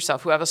 like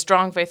yourself, who have a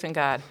strong faith in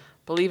God,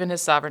 believe in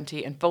his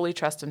sovereignty and fully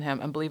trust in him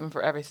and believe him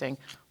for everything,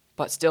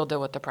 but still deal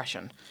with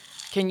depression.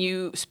 Can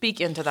you speak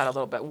into that a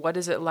little bit? What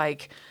is it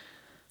like?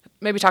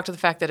 Maybe talk to the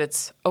fact that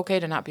it's okay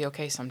to not be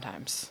okay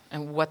sometimes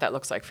and what that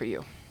looks like for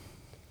you.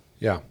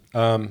 Yeah.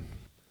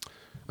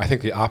 I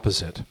think the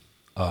opposite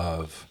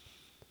of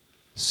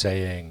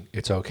saying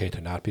it's okay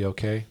to not be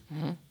okay,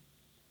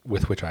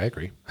 with which I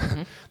agree,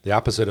 the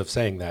opposite of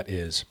saying that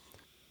is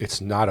it's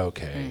not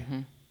okay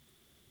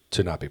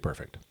to not be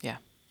perfect. Yeah.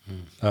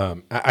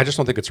 I just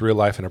don't think it's real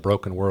life in a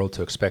broken world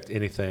to expect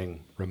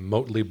anything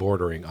remotely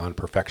bordering on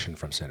perfection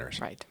from sinners.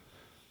 Right.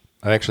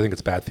 I actually think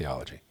it's bad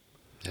theology.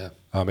 Yeah.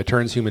 It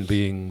turns human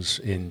beings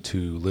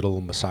into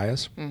little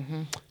messiahs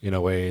in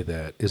a way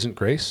that isn't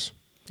grace,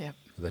 Yep.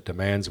 that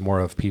demands more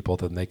of people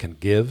than they can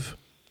give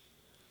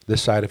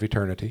this side of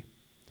eternity,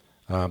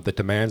 that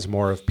demands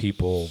more of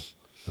people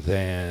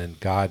than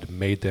God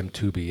made them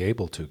to be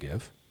able to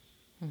give,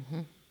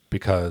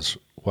 because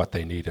what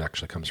they need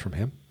actually comes from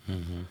him.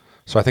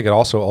 So I think it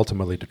also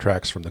ultimately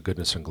detracts from the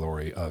goodness and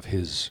glory of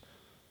his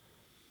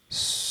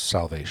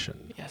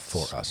salvation Yes.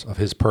 for us, of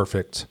his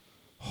perfect,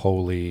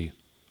 holy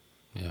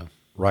Yeah.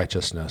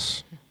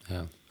 righteousness.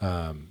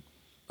 Yeah.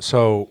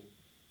 So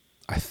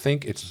I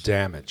think it's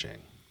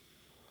damaging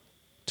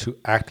to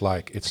act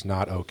like it's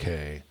not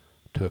okay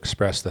to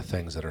express the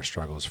things that are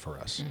struggles for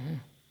us.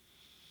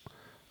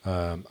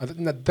 I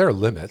think that there are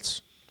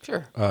limits.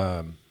 Sure.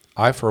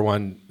 I, for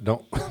one,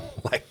 don't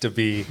like to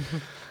be,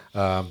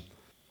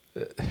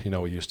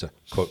 we used to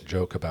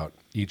joke about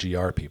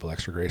EGR people,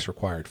 extra grace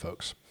required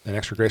folks. And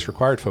extra grace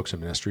required folks in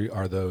ministry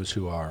are those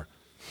who are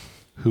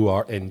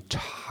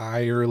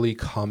entirely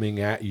coming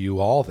at you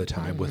all the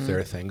time with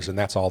their things, and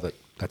that's all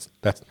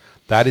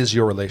that is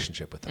your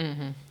relationship with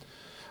them.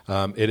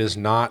 It is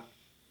not,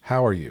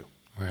 how are you?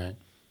 Right.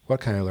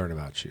 What can I learn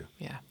about you?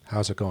 Yeah.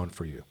 How's it going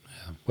for you?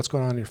 Yeah. What's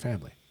going on in your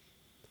family?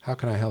 How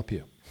can I help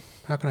you?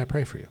 How can I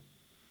pray for you?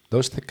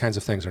 Those kinds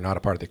of things are not a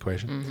part of the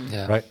equation,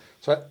 Yeah. right?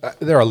 So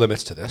there are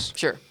limits to this.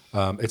 Sure.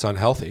 It's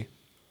unhealthy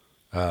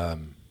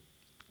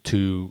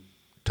to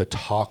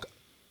talk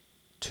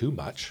too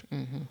much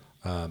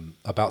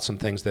about some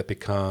things that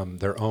become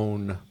their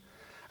own,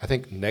 I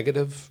think,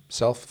 negative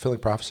self-fulfilling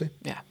prophecy.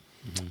 Yeah.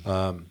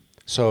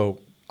 So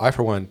I,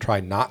 for one, try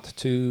not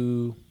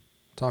to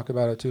talk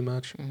about it too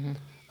much.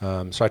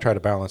 So I try to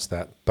balance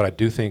that. But I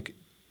do think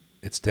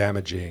it's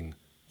damaging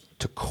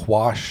to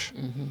quash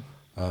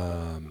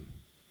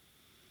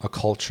a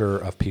culture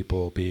of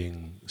people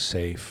being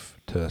safe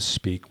to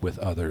speak with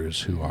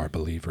others who are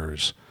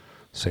believers,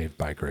 saved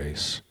by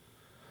grace.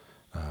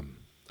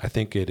 I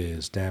think it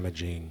is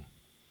damaging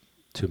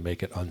to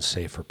make it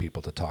unsafe for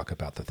people to talk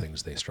about the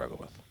things they struggle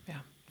with.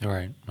 Yeah.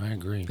 Right. I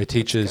agree. It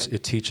teaches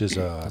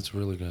That's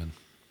really good.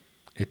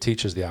 it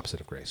teaches the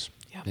opposite of grace.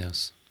 Yeah.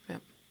 Yes.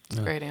 Yep. That's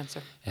a great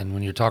answer. And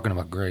when you're talking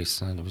about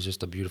grace, and it was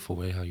just a beautiful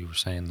way how you were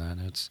saying that.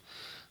 It's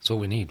what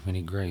we need. We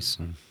need grace,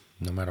 and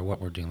no matter what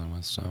we're dealing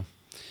with. So,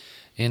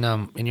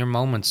 in your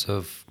moments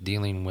of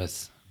dealing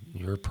with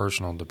your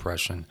personal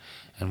depression,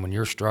 and when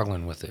you're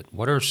struggling with it,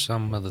 what are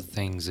some of the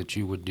things that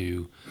you would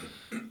do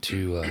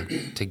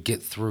to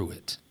get through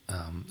it?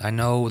 I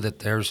know that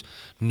there's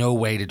no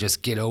way to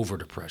just get over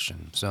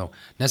depression. So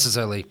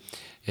necessarily,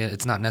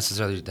 it's not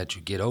necessarily that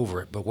you get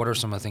over it, but what are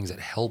some of the things that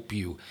help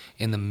you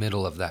in the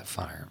middle of that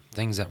fire?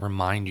 Things that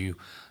remind you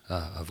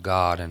of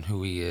God and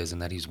who he is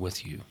and that he's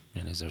with you.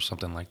 And is there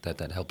something like that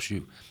that helps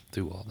you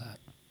through all that?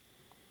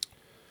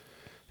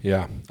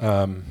 Yeah.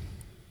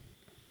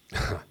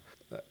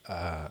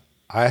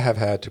 I have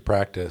had to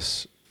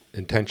practice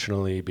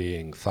intentionally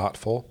being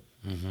thoughtful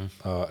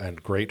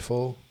and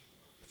grateful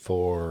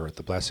for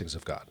the blessings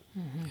of God.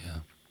 Yeah.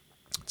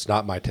 It's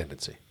not my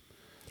tendency.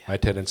 My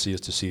tendency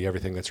is to see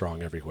everything that's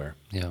wrong everywhere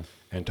Yeah.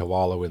 and to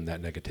wallow in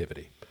that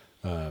negativity.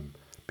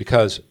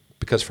 Because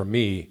for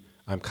me,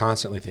 I'm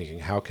constantly thinking,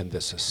 how can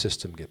this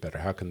system get better?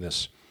 How can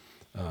this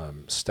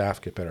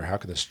staff get better? How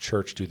can this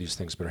church do these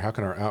things better? How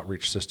can our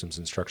outreach systems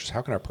and structures?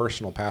 How can our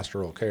personal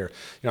pastoral care?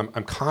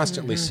 I'm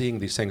constantly seeing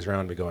these things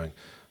around me going,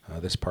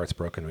 this part's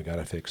broken. We got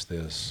to fix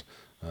this.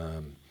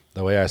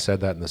 The way I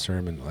said that in the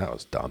sermon, well, that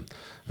was dumb.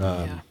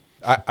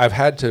 I've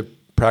had to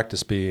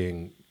practice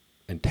being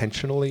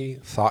intentionally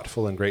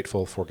thoughtful and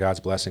grateful for God's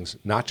blessings,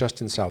 not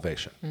just in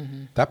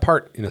salvation. That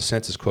part, in a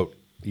sense, is, quote,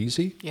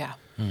 easy. Yeah.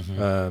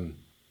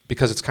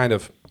 Because it's kind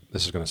of,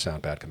 this is going to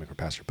sound bad coming from a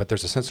pastor, but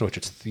there's a sense in which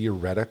it's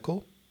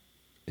theoretical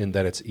in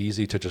that it's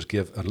easy to just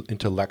give an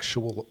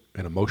intellectual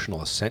and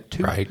emotional assent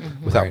to Right.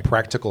 without Right.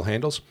 practical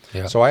handles.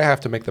 Yeah. So I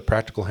have to make the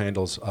practical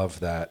handles of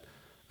that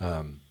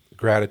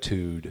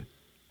gratitude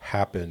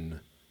happen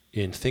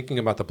in thinking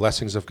about the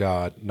blessings of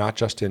God, not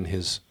just in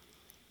his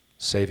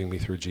saving me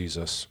through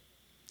Jesus,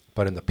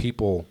 but in the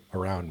people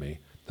around me,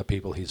 the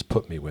people he's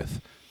put me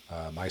with.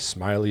 My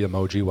smiley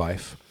emoji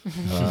wife,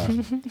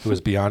 who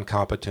is beyond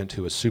competent,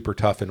 who is super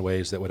tough in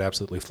ways that would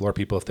absolutely floor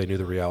people if they knew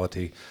the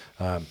reality.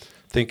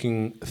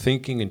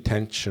 Thinking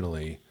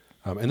intentionally,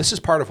 and this is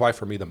part of why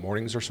for me the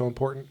mornings are so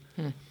important,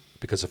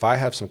 because if I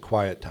have some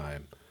quiet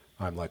time,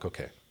 I'm like,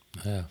 okay,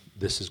 Yeah.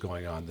 this is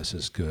going on, this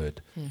is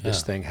good,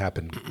 this thing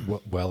happened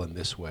well in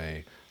this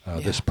way,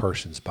 this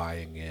person's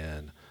buying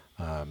in.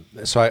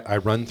 So I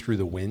run through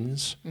the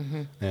wins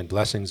and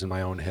blessings in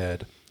my own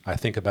head. I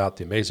think about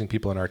the amazing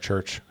people in our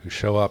church who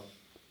show up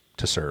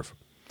to serve.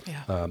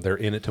 Yeah. They're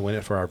in it to win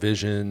it for our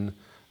vision.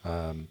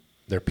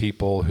 They're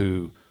people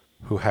who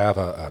have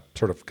a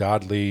sort of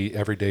godly,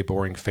 everyday,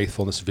 boring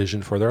faithfulness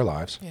vision for their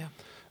lives. Yeah.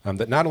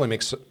 That not only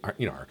makes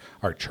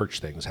our church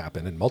things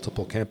happen and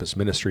multiple campus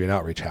ministry and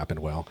outreach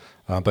happen well,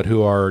 but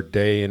who are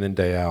day in and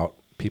day out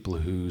people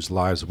whose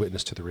lives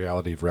witness to the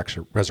reality of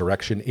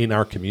resurrection in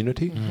our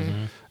community.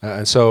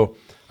 And so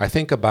I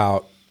think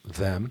about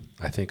them.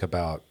 I think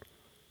about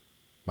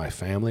my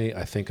family.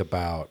 I think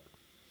about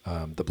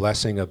the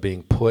blessing of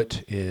being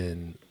put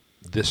in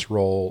this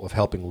role of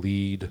helping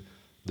lead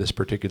this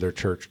particular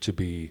church to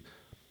be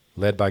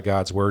led by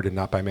God's word and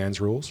not by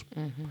man's rules,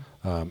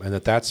 and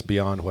that's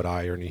beyond what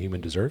I or any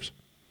human deserves.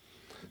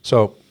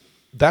 So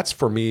that's,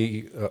 for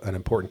me, an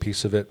important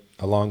piece of it,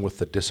 along with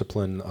the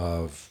discipline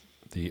of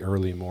the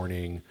early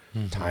morning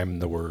time in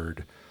the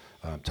word,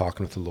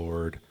 talking with the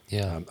Lord.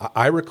 Yeah.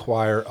 I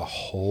require a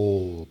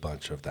whole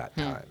bunch of that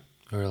time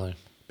Really.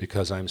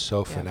 because I'm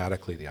so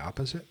fanatically the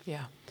opposite.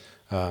 Yeah.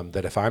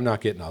 That if I'm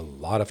not getting a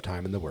lot of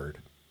time in the Word,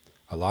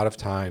 a lot of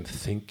time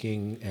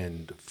thinking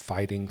and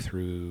fighting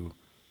through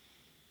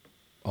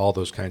all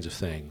those kinds of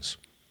things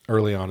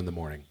early on in the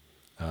morning,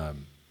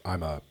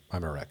 I'm a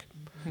wreck.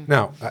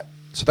 Now,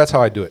 so that's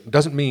how I do it. It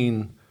doesn't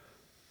mean,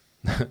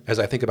 as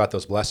I think about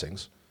those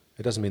blessings,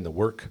 it doesn't mean the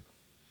work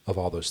of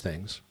all those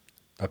things,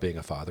 of being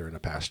a father and a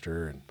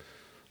pastor and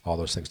all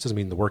those things. It doesn't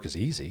mean the work is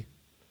easy,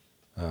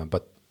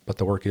 but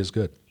the work is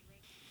good.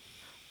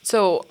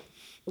 So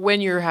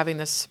when you're having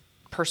this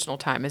personal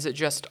time, is it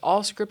just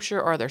all Scripture,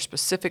 or are there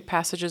specific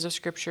passages of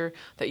Scripture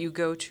that you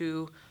go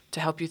to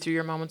help you through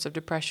your moments of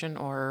depression,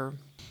 or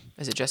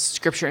is it just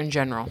Scripture in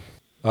general?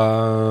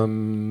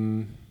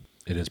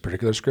 It is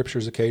particular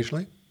scriptures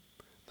occasionally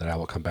that I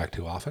will come back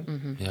to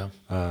often. Yeah.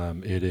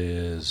 It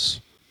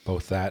is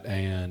both that,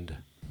 and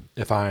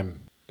if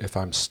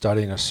I'm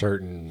studying a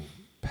certain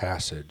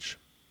passage,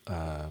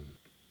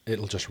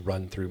 it'll just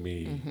run through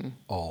me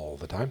all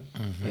the time.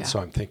 And so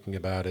I'm thinking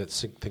about it,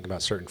 thinking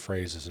about certain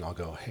phrases, and I'll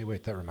go, hey,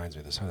 wait, that reminds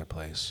me of this other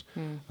place.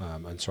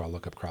 And so I'll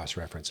look up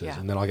cross-references,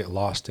 and then I'll get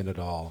lost in it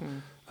all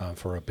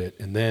for a bit.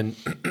 And then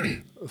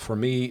for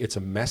me, it's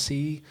a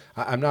messy,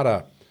 I'm not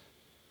a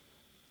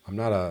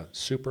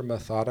super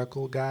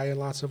methodical guy in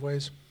lots of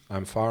ways.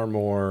 I'm far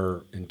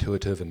more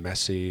intuitive and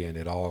messy, and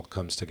it all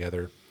comes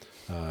together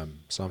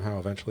somehow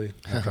eventually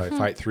after I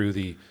fight through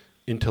the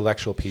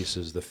intellectual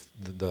pieces,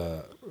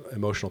 the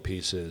emotional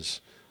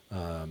pieces,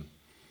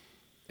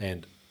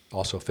 and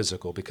also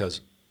physical. Because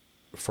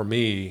for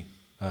me,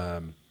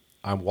 I'm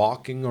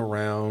walking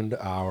around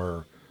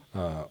our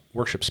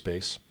worship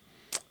space,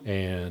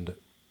 and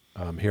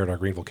here at our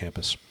Greenville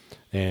campus,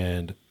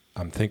 and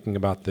I'm thinking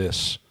about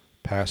this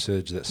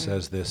passage that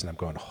says this, and I'm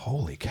going,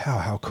 holy cow,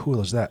 how cool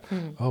is that?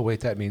 Oh, wait,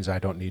 that means I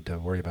don't need to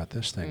worry about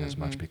this thing as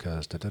much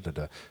because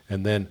da-da-da-da.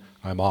 And then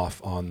I'm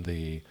off on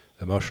the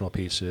emotional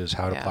pieces,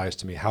 how it applies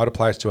to me, how it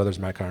applies to others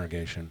in my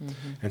congregation.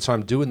 And so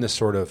I'm doing this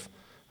sort of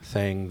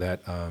thing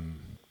that,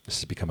 this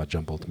has become a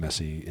jumbled,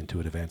 messy,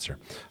 intuitive answer.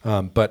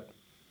 But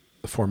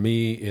for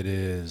me, it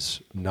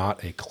is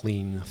not a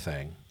clean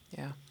thing,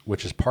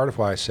 which is part of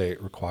why I say it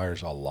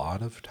requires a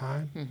lot of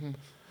time.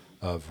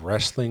 Of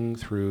wrestling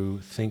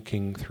through,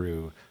 thinking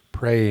through,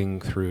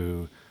 praying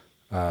through,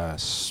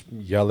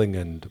 yelling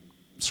and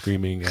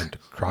screaming and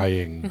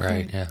crying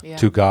Right. Yeah. Yeah.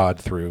 to God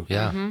through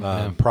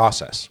Yeah.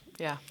 process.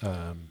 Yeah.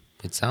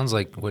 It sounds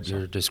like what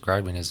you're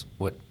describing is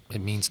what it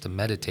means to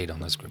meditate on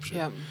the scripture.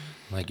 Yeah.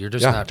 Like you're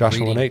just Yeah, not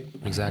Joshua reading.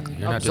 1:8. Exactly.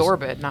 You're not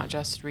Absorb it, not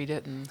just read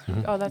it and,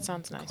 oh, that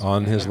sounds nice.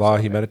 On his Yeah. law,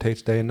 he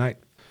meditates day and night.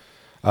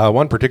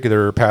 One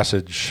particular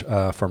passage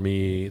for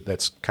me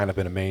that's kind of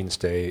been a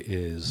mainstay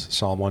is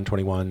Psalm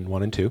 121,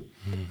 1 and 2,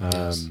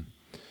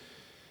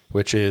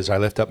 which is, I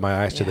lift up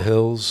my eyes to the Yeah.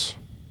 hills.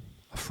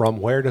 From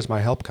where does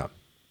my help come?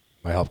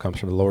 My help comes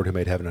from the Lord who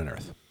made heaven and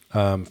earth.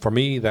 For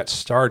me, that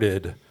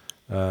started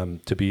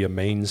to be a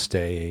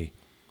mainstay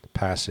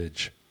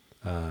passage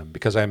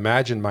because I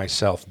imagine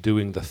myself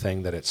doing the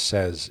thing that it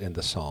says in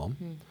the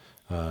psalm.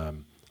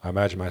 I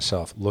imagine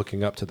myself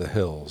looking up to the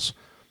hills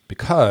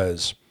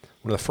because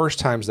one of the first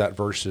times that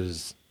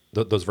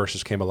those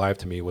verses came alive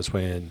to me was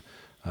when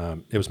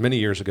it was many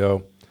years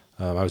ago.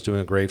 I was doing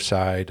a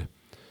graveside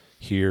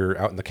here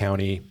out in the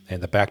county,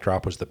 and the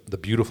backdrop was the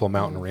beautiful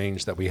mountain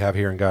range that we have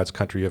here in God's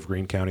country of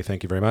Greene County.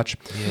 Thank you very much.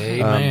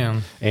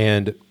 Amen.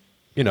 And,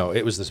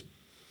 it was this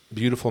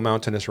beautiful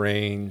mountainous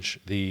range.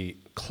 The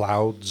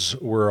clouds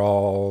were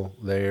all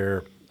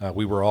there.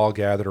 We were all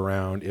gathered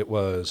around. It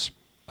was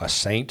a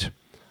saint.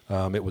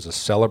 It was a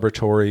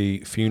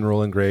celebratory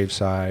funeral and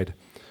graveside.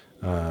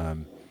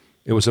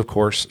 It was, of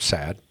course,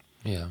 sad.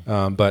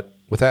 Yeah. But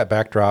with that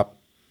backdrop,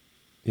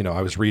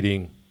 I was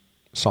reading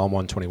Psalm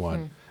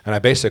 121. And I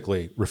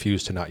basically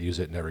refused to not use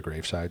it in every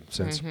graveside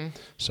since.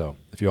 So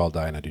if you all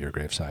die and I do your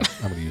graveside,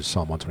 I'm going to use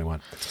Psalm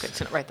 121. It's good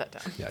to write that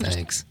down. Yeah,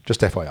 Thanks. just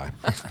FYI.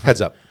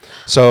 Heads up.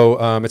 So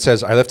it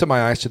says, I lift up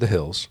my eyes to the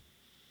hills.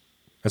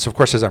 And so, of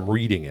course, as I'm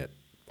reading it,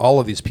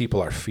 all of these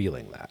people are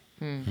feeling that,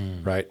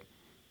 right?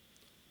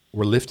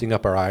 We're lifting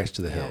up our eyes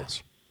to the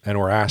hills, and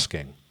we're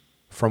asking,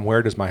 from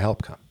where does my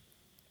help come?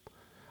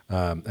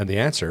 And the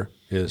answer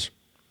is,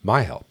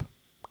 my help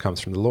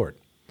comes from the Lord.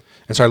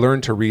 And so I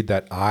learned to read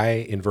that I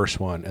in verse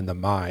 1 and the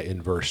my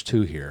in verse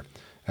 2 here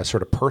as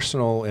sort of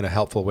personal in a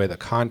helpful way that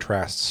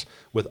contrasts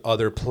with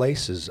other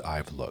places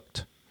I've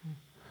looked,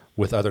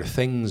 with other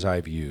things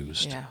I've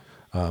used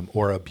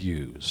or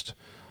abused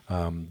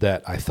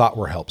that I thought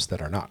were helps that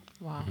are not.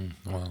 Wow.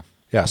 Wow.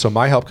 Yeah, so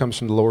my help comes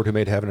from the Lord who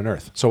made heaven and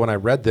earth. So when I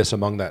read this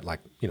among that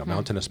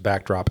mountainous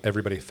backdrop,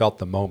 everybody felt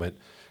the moment,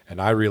 and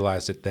I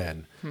realized it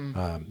then.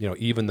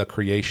 Even the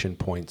creation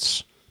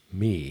points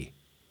me,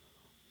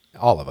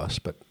 all of us,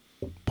 but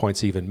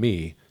points even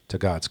me to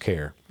God's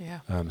care. Yeah.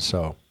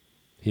 So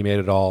he made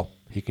it all.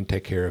 He can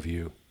take care of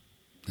you,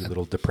 you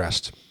little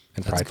depressed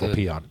and That's prideful good.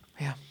 peon.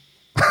 Yeah.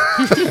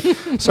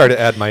 Sorry to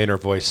add my inner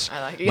voice,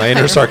 I like it. my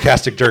inner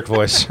sarcastic jerk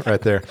voice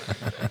right there.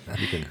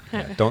 You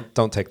can,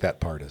 don't take that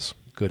part as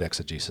good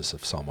exegesis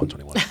of Psalm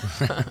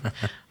 121.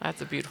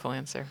 That's a beautiful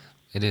answer.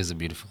 It is a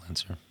beautiful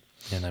answer,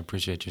 and I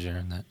appreciate you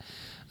sharing that.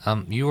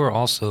 You are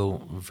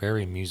also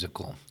very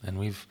musical, and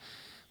we've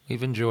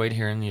enjoyed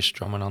hearing you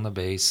strumming on the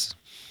bass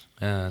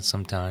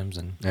sometimes,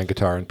 and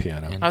Guitar and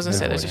piano. I was going to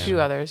say, there's a voice. few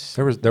others.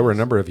 There were a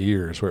number of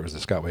years where it was the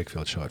Scott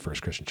Wakefield show at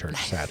First Christian Church,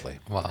 sadly.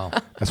 wow,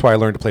 That's why I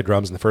learned to play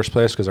drums in the first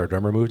place, because our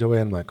drummer moved away.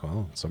 And I'm like,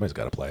 well, somebody's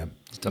got to play him.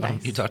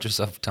 Nice. you taught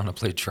yourself how to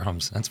play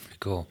drums. That's pretty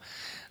cool.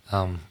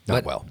 Not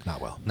But- well.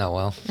 No,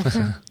 well,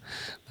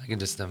 I can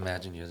just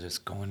imagine you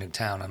just going to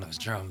town on those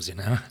drums,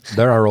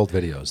 There are old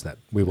videos that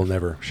we will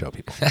never show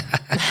people.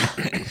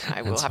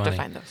 I will That's have funny. to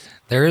find those.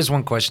 There is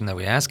one question that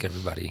we ask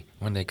everybody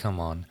when they come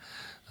on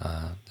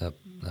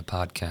the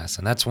podcast,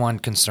 and that's one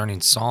concerning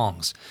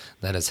songs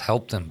that has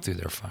helped them through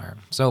their fire.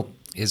 So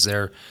is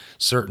there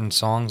certain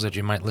songs that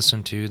you might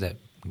listen to that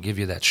give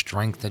you that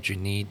strength that you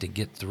need to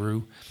get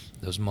through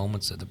those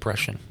moments of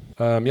depression?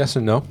 Yes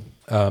and no.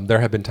 There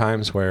have been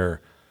times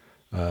where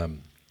I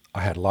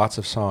had lots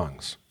of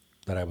songs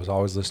that I was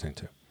always listening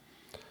to.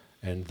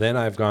 And then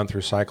I've gone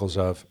through cycles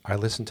of I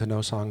listen to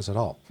no songs at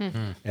all.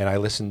 And I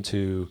listen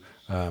to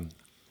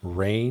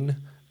rain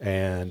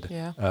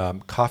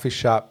and coffee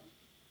shop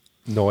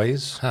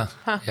noise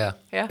Yeah.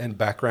 Yeah. and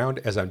background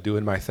as I'm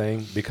doing my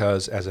thing,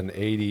 because as an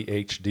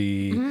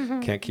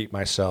ADHD can't keep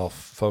myself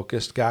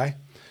focused guy,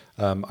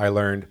 I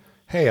learned,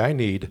 hey, I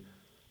need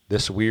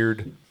this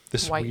weird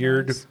White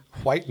noise.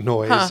 white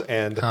noise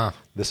and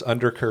this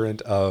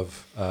undercurrent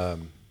of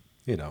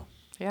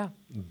Yeah.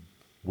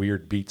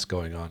 weird beats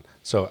going on.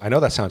 So I know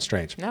that sounds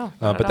strange. No,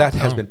 not but at that all.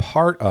 has been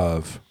part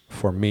of,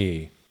 for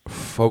me,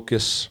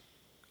 focus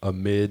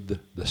amid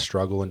the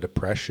struggle and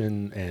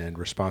depression and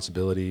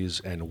responsibilities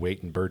and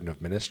weight and burden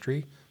of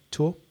ministry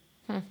tool.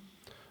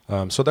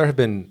 So there have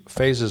been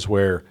phases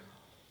where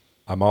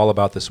I'm all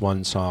about this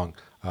one song,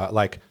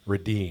 like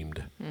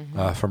Redeemed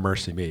for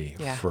Mercy Me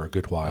Yeah. for a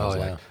good while. Oh, I was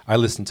yeah. like, I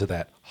listened to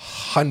that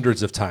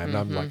hundreds of times.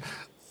 I'm like,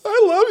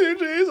 I love you,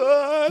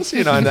 Jesus.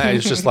 And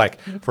it's just like,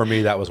 for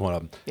me, that was one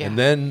of them. Yeah. And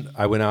then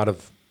I went out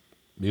of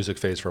music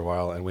phase for a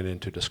while and went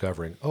into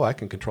discovering, I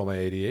can control my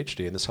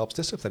ADHD, and this helps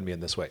discipline me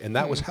in this way. And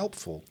that was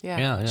helpful. Yeah.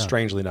 Yeah.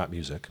 Strangely not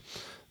music.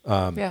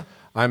 Yeah.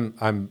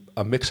 I'm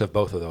a mix of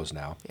both of those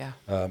now. Yeah.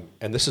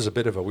 And this is a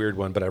bit of a weird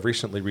one, but I've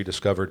recently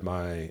rediscovered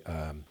my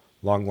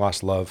long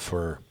lost love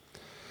for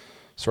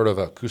sort of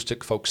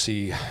acoustic,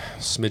 folksy,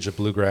 smidge of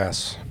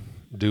bluegrass,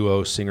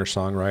 duo,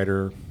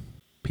 singer-songwriter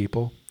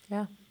people.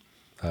 Yeah.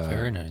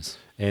 Very nice.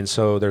 And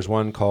so there's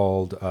one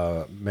called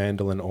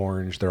Mandolin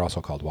Orange. They're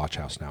also called Watch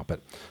House now.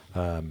 But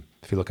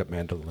if you look at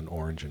Mandolin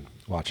Orange and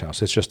Watch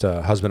House, it's just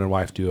a husband and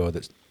wife duo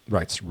that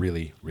writes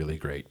really, really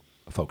great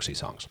folksy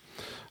songs.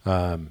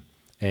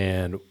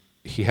 And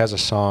he has a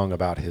song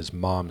about his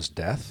mom's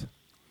death.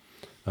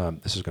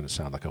 This is going to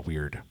sound like a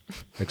weird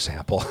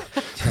example.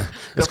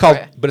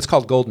 It's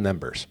called Golden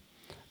Embers.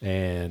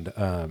 And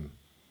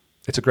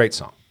it's a great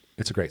song.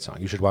 It's a great song.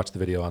 You should watch the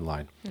video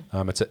online.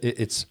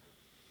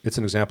 It's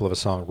an example of a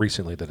song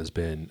recently that has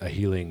been a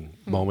healing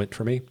moment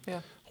for me,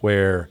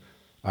 where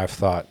I've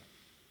thought,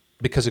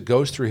 because it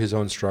goes through his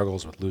own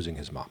struggles with losing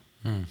his mom.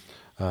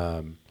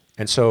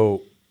 And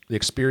so the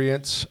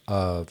experience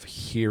of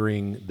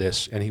hearing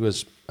this, and he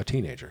was a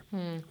teenager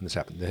when this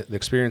happened, the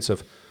experience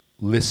of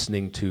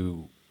listening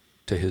to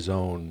his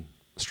own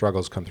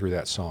struggles come through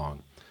that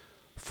song,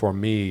 for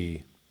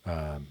me,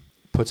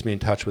 puts me in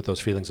touch with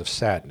those feelings of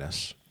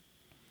sadness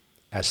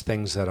as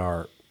things that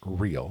are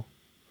real,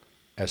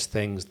 as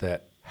things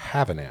that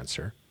have an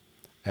answer,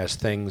 as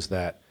things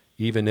that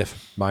even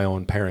if my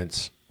own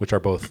parents, which are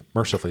both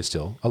mercifully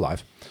still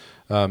alive,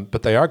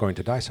 but they are going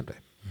to die someday.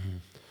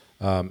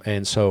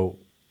 And so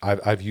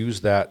I've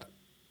used that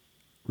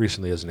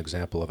recently as an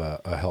example of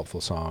a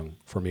helpful song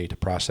for me to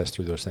process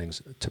through those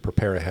things, to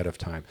prepare ahead of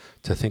time,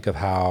 to think of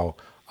how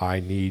I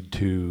need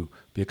to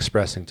be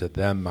expressing to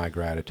them my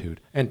gratitude,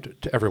 and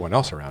to everyone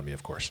else around me,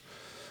 of course,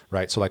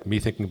 right? So like me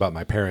thinking about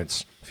my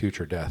parents'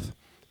 future death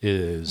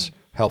is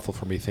helpful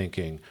for me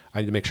thinking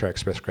I need to make sure I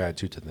express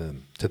gratitude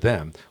to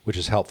them, which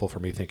is helpful for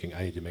me thinking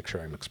I need to make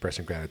sure I'm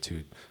expressing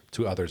gratitude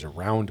to others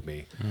around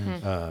me.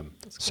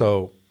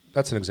 So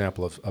that's an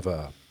example of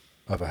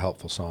a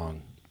helpful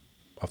song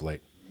of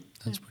late.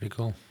 That's pretty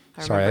cool.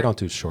 Sorry, I don't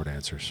do short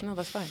answers. No,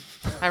 that's fine.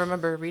 I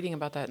remember reading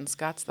about that in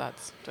Scott's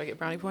Thoughts. Do I get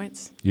brownie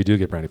points? You do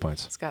get brownie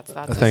points. Scott's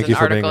Thoughts Thank is you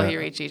an for being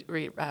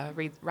article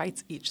he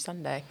writes each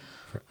Sunday.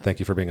 Thank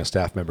you for being a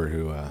staff member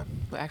who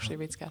Who actually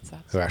reads Scott's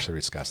Thoughts. actually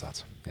reads Scott's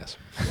Thoughts. Yes.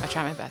 I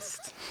try my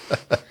best.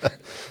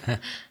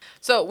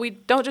 So we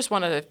don't just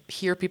want to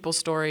hear people's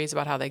stories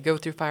about how they go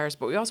through fires,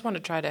 but we also want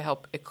to try to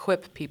help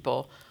equip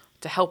people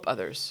to help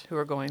others who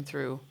are going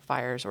through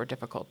fires or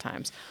difficult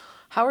times.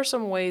 How are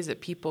some ways that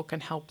people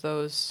can help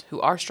those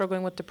who are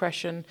struggling with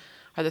depression?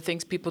 Are there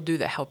things people do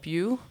that help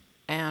you?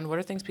 And what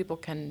are things people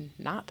can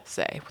not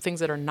say, things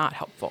that are not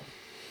helpful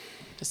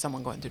to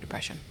someone going through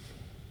depression?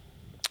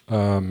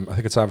 I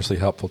think it's obviously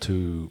helpful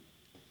to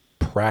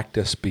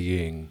practice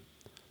being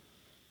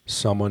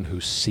someone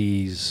who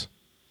sees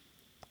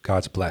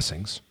God's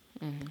blessings,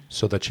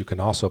 so that you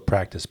can also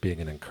practice being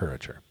an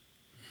encourager.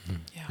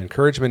 Yeah.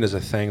 Encouragement is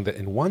a thing that,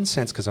 in one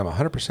sense, because I'm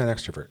 100%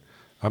 extrovert,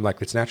 I'm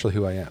like, it's naturally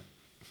who I am.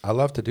 I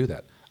love to do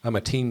that. I'm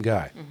a team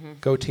guy.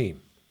 Go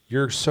team.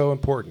 You're so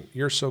important.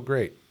 You're so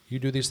great. You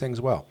do these things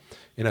well.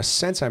 In a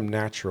sense, I'm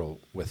natural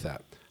with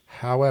that.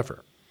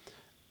 However,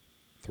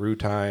 through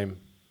time,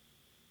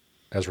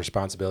 as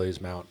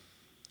responsibilities mount,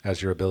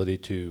 as your ability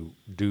to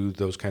do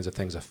those kinds of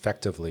things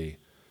effectively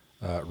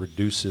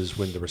reduces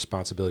when the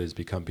responsibilities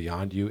become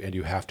beyond you, and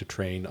you have to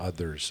train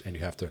others and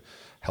you have to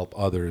help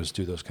others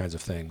do those kinds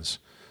of things.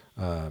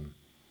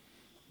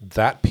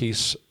 That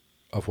piece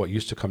of what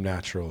used to come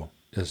natural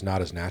is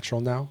not as natural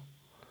now,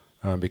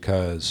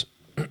 because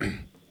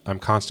I'm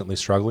constantly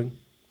struggling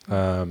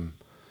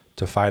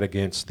to fight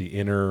against the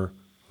inner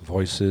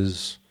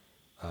voices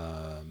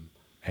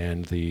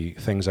and the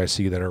things I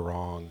see that are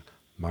wrong,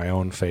 my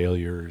own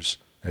failures,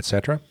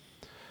 etc.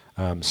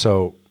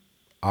 So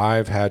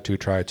I've had to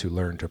try to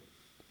learn to,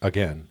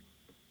 again,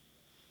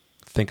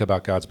 think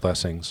about God's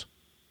blessings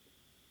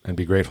and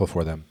be grateful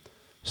for them,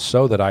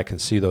 so that I can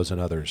see those in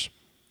others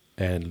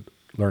and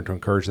learn to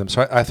encourage them.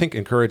 So I think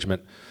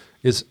encouragement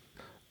is,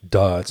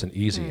 it's an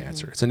easy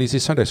answer. It's an easy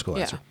Sunday school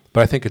answer.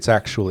 But I think it's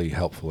actually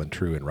helpful and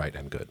true and right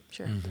and good.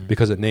 Sure.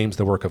 Because it names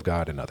the work of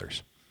God in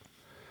others.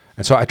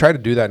 And so I try to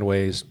do that in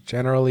ways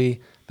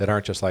generally that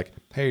aren't just like,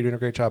 hey, you're doing a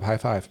great job, high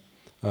five.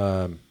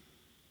 But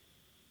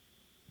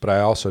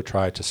I also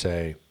try to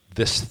say,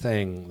 this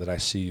thing that I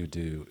see you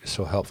do is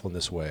so helpful in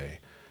this way,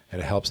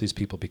 and it helps these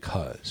people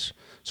because,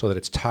 so that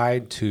it's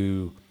tied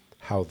to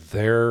how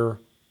their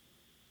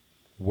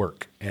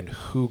work and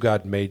who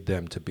God made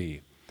them to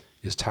be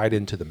is tied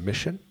into the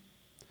mission.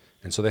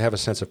 And so they have a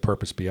sense of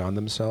purpose beyond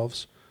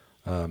themselves,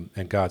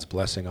 and God's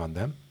blessing on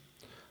them.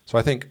 So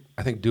I think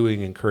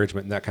doing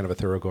encouragement in that kind of a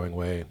thoroughgoing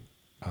way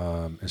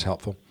is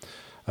helpful.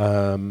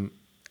 I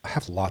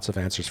have lots of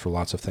answers for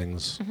lots of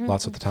things,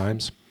 lots of the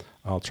times.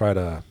 I'll try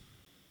to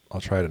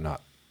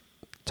not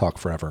talk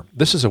forever.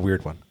 This is a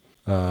weird one,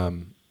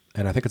 and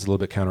I think it's a little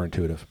bit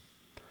counterintuitive.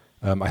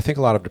 I think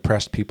a lot of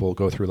depressed people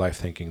go through life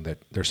thinking that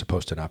they're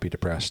supposed to not be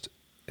depressed,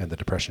 and that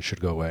depression should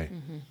go away,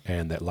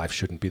 and that life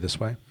shouldn't be this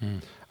way.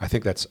 I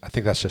think that's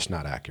just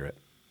not accurate.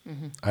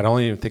 I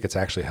don't even think it's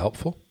actually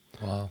helpful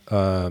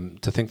to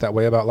think that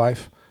way about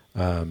life,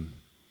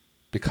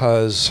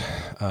 because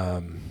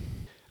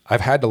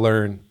I've had to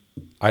learn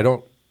I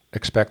don't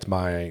expect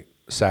my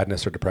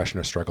sadness or depression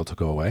or struggle to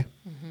go away,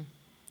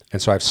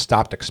 and so I've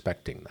stopped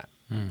expecting that.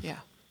 Yeah.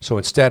 So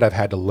instead, I've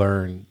had to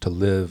learn to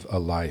live a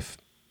life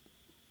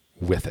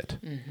with it.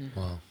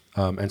 Wow.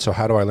 And so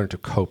how do I learn to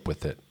cope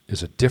with it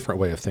is a different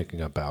way of thinking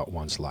about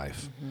one's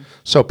life.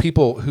 So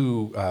people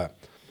who,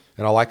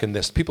 and I'll liken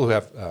this, people who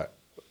have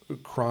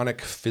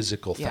chronic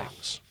physical Yeah.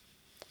 things,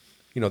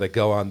 they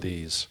go on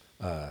these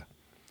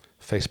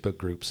Facebook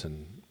groups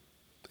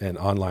and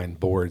online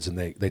boards, and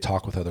they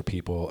talk with other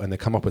people, and they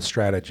come up with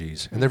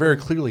strategies, and they're very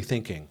clearly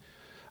thinking,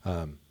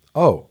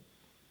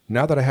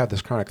 now that I have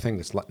this chronic thing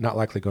that's not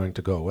likely going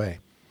to go away,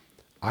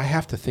 I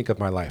have to think of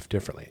my life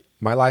differently.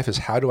 My life is,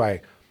 how do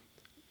I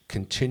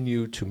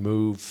continue to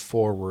move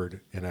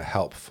forward in a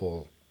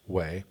helpful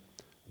way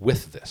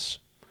with this?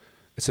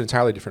 It's an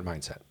entirely different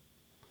mindset.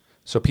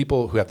 So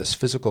people who have this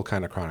physical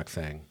kind of chronic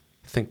thing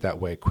think that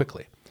way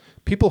quickly.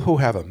 People who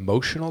have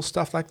emotional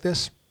stuff like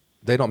this,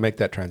 they don't make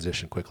that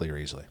transition quickly or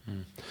easily.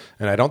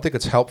 And I don't think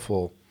it's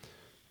helpful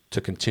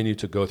to continue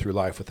to go through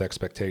life with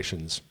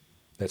expectations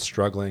that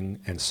struggling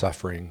and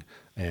suffering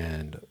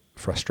and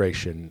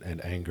frustration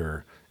and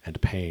anger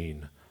and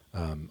pain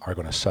are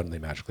going to suddenly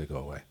magically go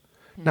away.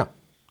 Now,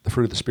 the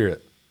fruit of the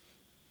Spirit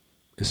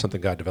is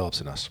something God develops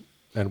in us,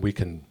 and we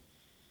can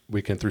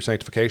through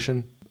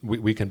sanctification,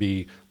 we can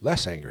be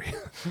less angry,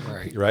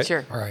 Right. right?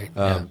 Sure. All right.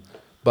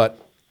 But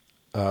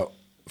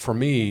for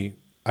me,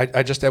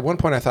 I just at one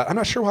point I thought, I'm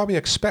not sure what we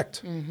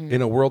expect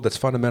in a world that's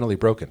fundamentally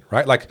broken,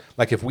 right?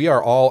 Like if we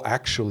are all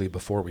actually,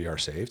 before we are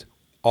saved,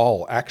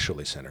 all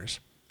actually sinners,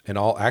 and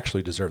all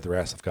actually deserve the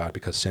wrath of God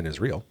because sin is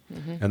real,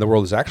 and the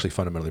world is actually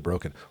fundamentally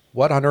broken,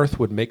 what on earth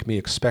would make me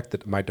expect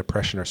that my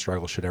depression or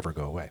struggle should ever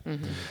go away?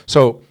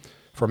 So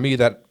for me,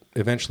 that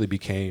eventually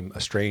became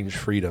a strange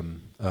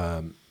freedom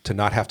to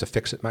not have to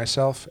fix it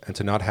myself, and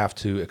to not have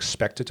to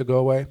expect it to go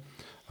away,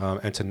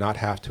 and to not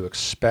have to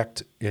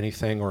expect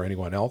anything or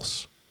anyone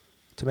else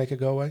to make it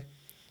go away.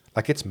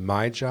 Like, it's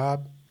my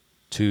job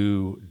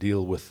to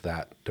deal with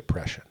that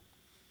depression.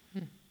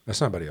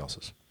 That's nobody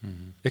else's.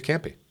 It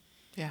can't be.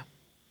 Yeah.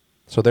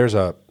 So there's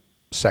a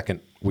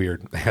second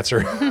weird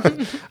answer.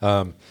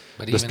 But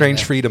The even strange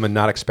that- freedom and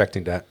not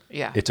expecting that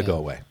Yeah. it to go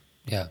away.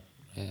 Yeah.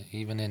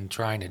 Even in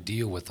trying to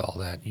deal with all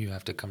that, you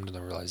have to come to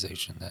the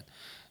realization that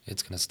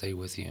it's going to stay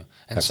with you.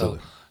 And Absolutely.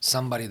 so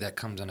somebody that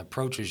comes and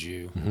approaches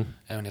you,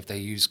 and if they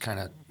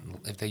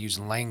use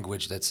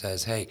language that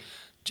says, "Hey,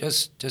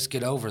 just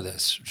get over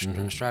this.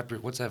 Strap your,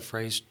 what's that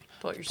phrase?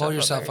 Pull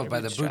yourself your up by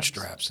the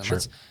bootstraps. bootstraps, and Sure.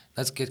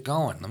 let's get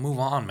going. Move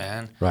on,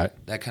 man." Right.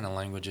 That kind of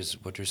language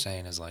is what you're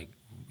saying is like,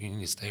 you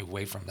need to stay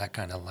away from that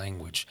kind of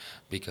language,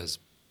 because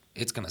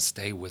it's going to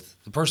stay with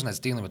the person that's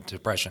dealing with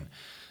depression.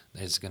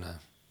 It's going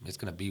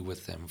to be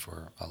with them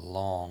for a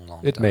long,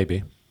 long It time. may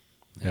be.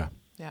 Yeah.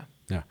 Yeah.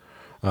 Yeah.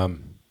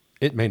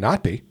 It may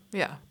not be,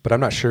 Yeah. but I'm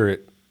not sure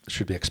it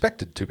should be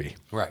expected to be.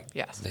 Right.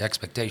 Yes. The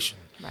expectation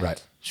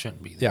Right.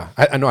 shouldn't be there.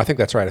 Yeah. I know. I think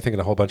that's right. I think in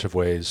a whole bunch of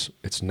ways,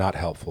 it's not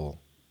helpful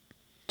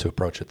to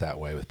approach it that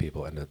way with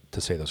people and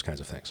to say those kinds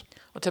of things.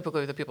 Well,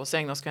 typically the people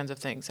saying those kinds of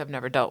things have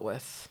never dealt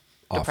with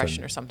Often.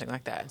 depression or something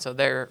like that. And so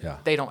Yeah.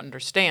 they don't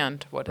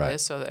understand what Right. it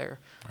is. So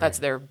that's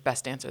their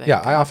best answer. They Yeah.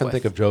 can come I up often with.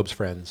 think of Job's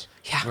friends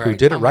Yeah. who Right.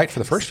 did it Oh my right for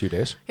the goodness. first few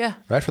days. Yeah.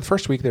 Right. For the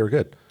first week, they were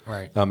good.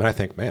 Right. And I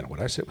think, man,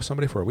 would I sit with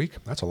somebody for a week?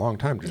 That's a long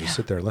time to just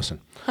sit there and listen,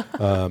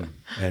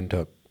 and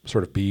to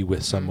sort of be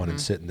with someone and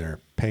sit in their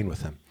pain with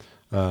them.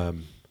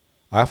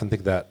 I often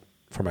think that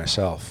for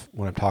myself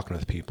when I'm talking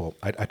with people.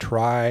 I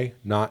try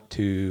not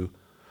to,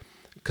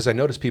 because I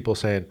notice people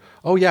saying,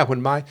 "Oh yeah,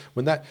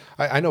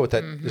 I know what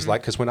that is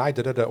like, because when I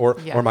did it, or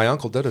my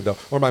uncle did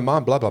it, or my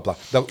mom, blah blah blah."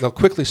 They'll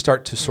quickly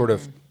start to sort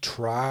of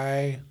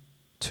try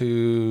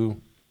to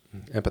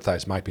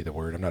empathize. Might be the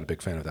word. I'm not a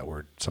big fan of that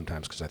word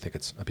sometimes because I think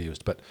it's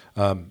abused. But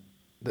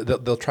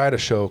they'll try to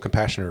show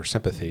compassion or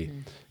sympathy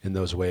in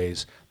those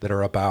ways that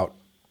are about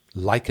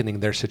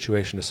likening their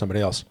situation to somebody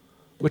else,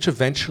 which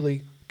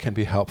eventually can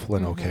be helpful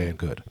and okay and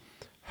good.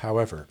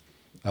 However,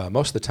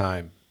 most of the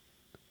time,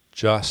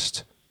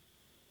 just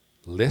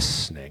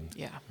listening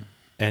Yeah.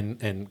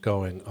 and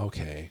going,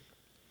 okay,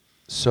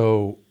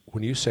 so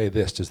when you say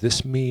this, does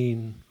this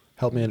mean,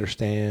 help me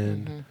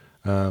understand?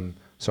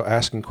 So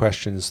asking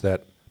questions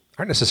that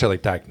aren't necessarily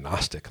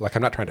diagnostic, like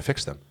I'm not trying to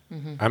fix them.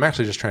 I'm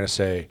actually just trying to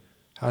say,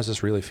 how does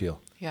this really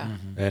feel? Yeah.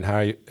 And how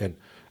you,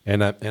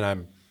 and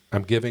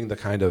I'm giving the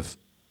kind of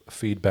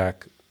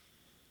feedback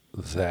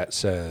that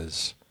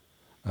says,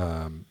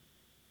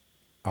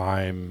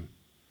 I'm,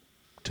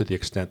 to the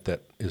extent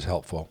that is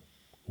helpful,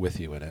 with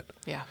you in it.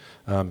 Yeah.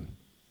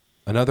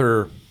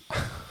 Another,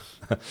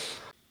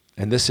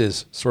 and this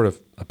is sort of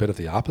a bit of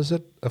the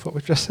opposite of what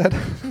we've just said,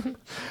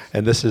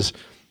 and this is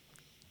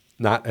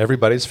not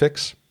everybody's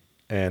fix,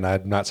 and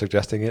I'm not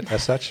suggesting it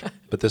as such,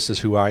 but this is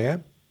who I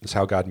am. This is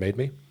how God made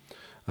me.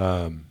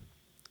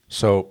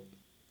 So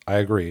I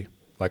agree,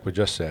 like we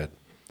just said,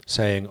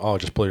 saying, "Oh,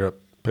 just pull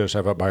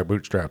yourself up by your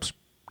bootstraps,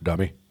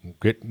 dummy.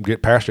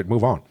 Get past it,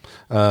 move on."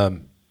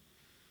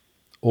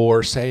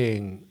 Or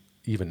saying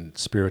even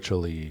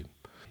spiritually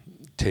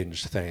tinged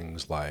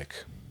things like,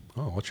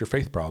 "Oh, what's your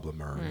faith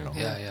problem?" Or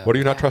 "What are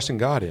you not trusting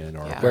God in?"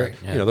 Or Yeah. where, Right,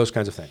 yeah. those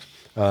kinds of things.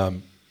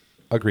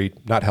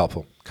 Agreed, not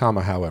helpful.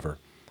 However,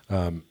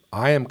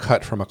 I am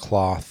cut from a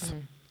cloth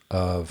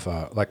of,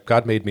 like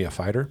God made me a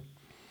fighter.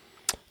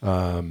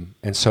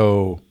 And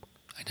so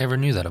I never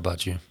knew that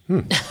about you.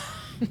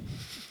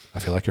 I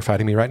feel like you're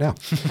fighting me right now.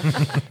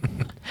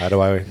 How do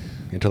I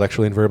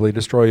intellectually and verbally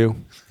destroy you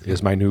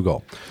is my new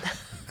goal.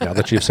 Now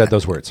that you've said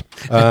those words.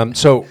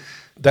 So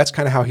that's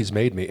kind of how he's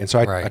made me. And so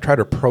I try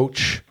to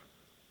approach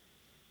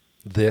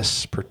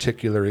this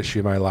particular issue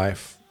in my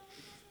life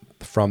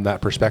from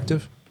that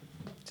perspective.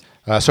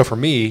 So for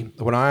me,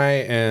 when I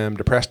am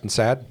depressed and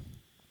sad,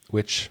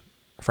 which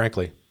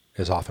frankly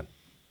is often,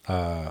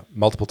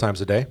 multiple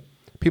times a day,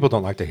 people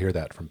don't like to hear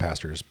that from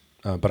pastors,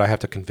 but I have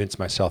to convince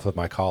myself of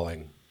my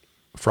calling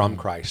from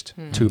Christ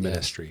to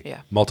ministry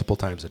multiple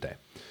times a day.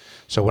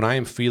 So when I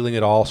am feeling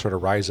it all sort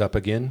of rise up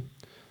again,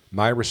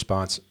 my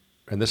response,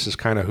 and this is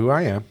kind of who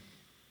I am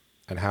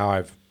and how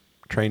I've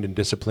trained and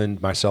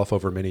disciplined myself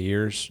over many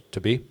years to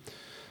be,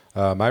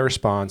 my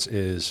response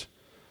is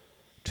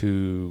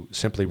to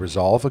simply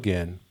resolve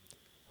again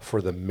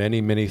for the many,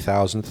 many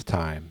thousandth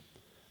time.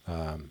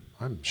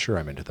 I'm sure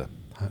I'm into the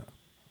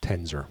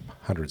tens or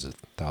hundreds of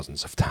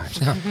thousands of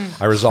times.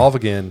 I resolve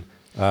again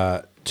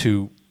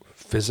to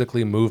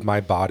physically move my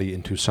body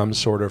into some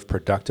sort of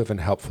productive and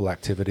helpful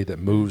activity that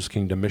moves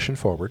kingdom mission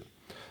forward.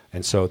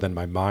 And so then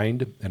my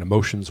mind and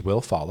emotions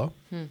will follow.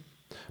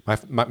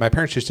 My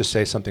parents used to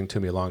say something to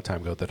me a long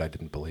time ago that I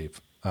didn't believe,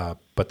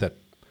 but that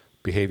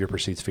behavior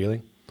precedes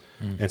feeling.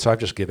 And so I've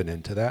just given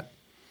in to that.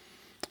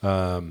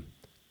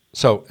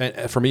 So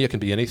and for me, it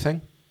can be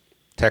anything.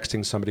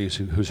 Texting somebody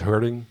who's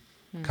hurting,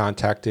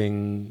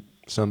 contacting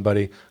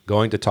somebody,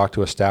 going to talk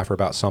to a staffer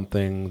about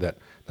something that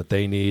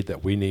they need,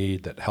 that we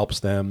need, that helps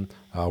them,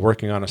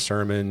 working on a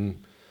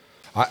sermon.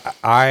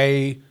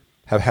 I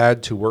have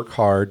had to work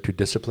hard to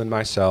discipline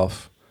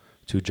myself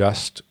to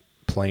just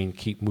plain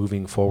keep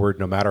moving forward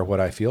no matter what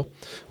I feel,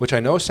 which I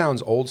know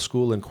sounds old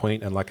school and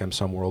quaint and like I'm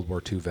some World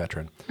War II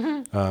veteran.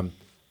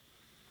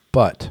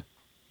 But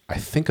I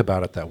think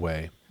about it that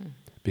way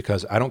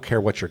because I don't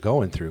care what you're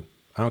going through.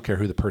 I don't care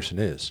who the person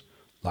is.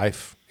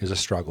 Life is a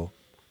struggle.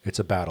 It's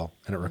a battle,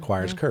 and it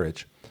requires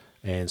courage.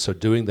 And so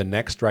doing the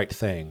next right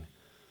thing,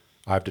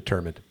 I've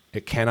determined,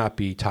 it cannot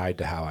be tied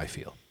to how I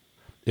feel.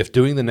 If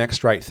doing the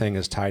next right thing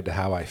is tied to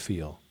how I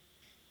feel,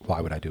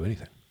 why would I do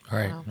anything?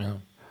 Right.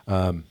 Wow.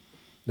 Yeah.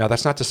 Now,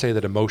 that's not to say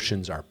that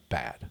emotions are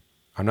bad.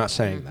 I'm not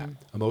saying that.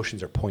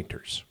 Emotions are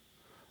pointers.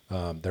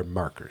 They're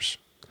markers.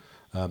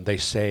 They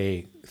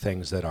say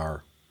things that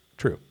are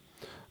true.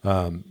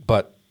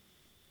 But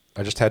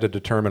I just had to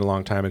determine a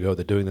long time ago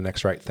that doing the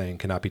next right thing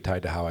cannot be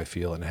tied to how I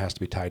feel, and it has to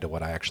be tied to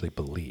what I actually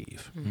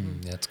believe.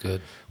 That's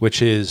good.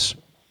 Which is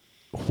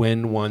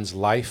when one's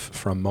life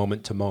from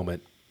moment to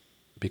moment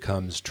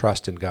becomes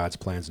trust in God's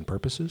plans and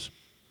purposes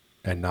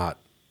and not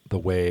the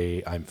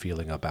way I'm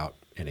feeling about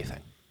anything.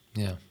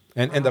 Yeah.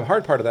 And the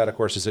hard part of that, of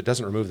course, is it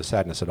doesn't remove the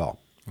sadness at all.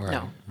 Right.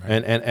 No.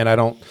 Right. And I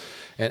don't,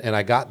 and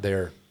I got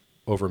there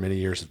over many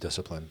years of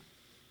discipline.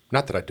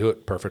 Not that I do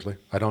it perfectly.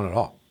 I don't at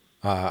all.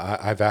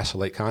 I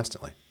vacillate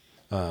constantly.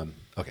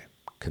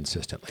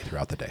 Consistently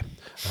throughout the day.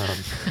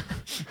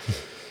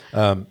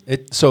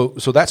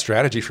 So that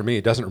strategy for me,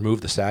 it doesn't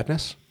remove the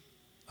sadness.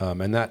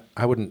 And that,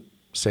 I wouldn't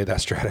say that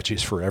strategy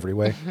is for every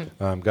way.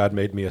 God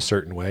made me a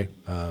certain way.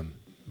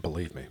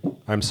 Believe me,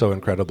 I'm so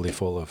incredibly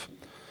full of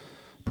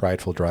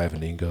prideful drive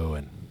and ego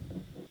and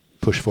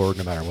push forward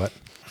no matter what.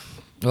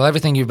 Well,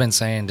 everything you've been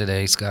saying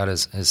today, Scott,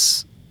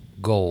 is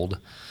gold.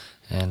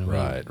 And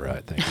Right.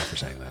 Thank you for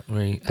saying that.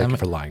 Thank Thank you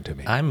for lying to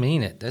me. I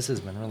mean it. This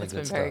has been really It's good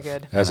been stuff. very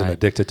good. As an And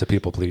addicted to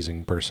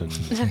people-pleasing person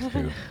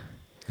who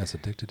is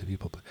addicted to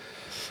people.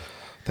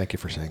 Thank you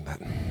for saying that.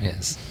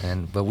 Yes,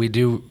 but we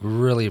do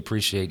really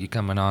appreciate you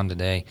coming on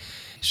today,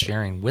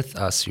 sharing with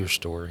us your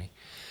story.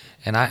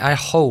 And I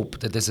hope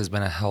that this has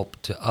been a help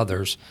to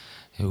others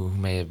who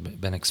may have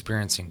been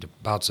experiencing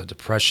bouts of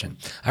depression.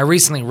 I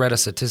recently read a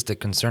statistic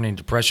concerning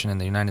depression in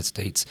the United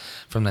States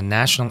from the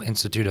National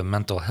Institute of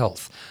Mental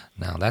Health.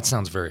 Now, that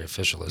sounds very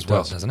official as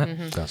well, doesn't it?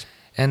 It does.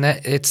 And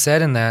that it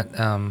said in that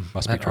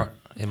Must be true.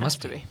 It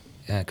must to be,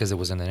 be. because it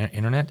was in the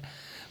internet.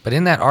 But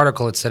in that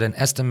article, it said an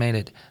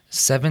estimated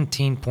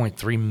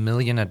 17.3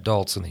 million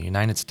adults in the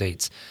United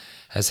States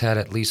has had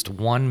at least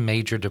one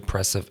major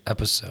depressive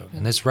episode,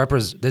 and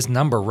this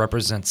number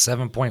represents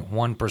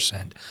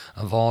 7.1%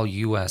 of all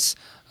U.S.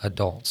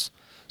 adults.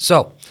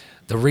 So,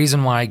 the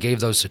reason why I gave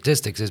those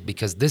statistics is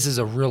because this is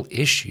a real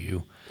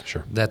issue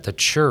Sure. that the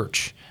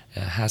church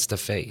has to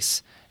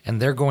face. And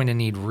they're going to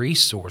need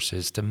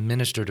resources to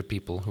minister to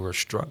people who are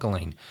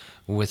struggling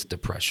with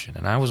depression.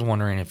 And I was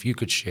wondering if you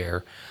could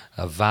share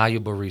a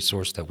valuable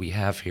resource that we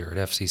have here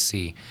at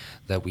FCC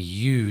that we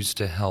use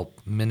to help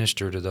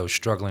minister to those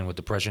struggling with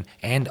depression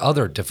and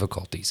other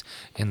difficulties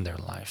in their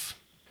life.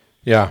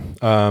 Yeah.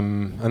 A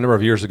number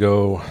of years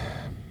ago,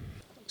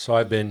 so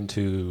I've been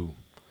to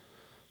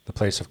the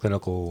place of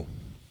clinical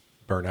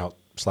burnout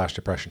 /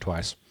 depression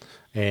twice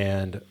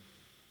and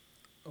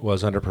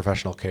was under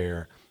professional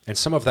care. And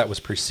some of that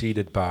was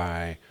preceded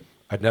by,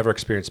 I'd never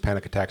experienced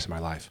panic attacks in my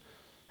life,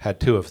 had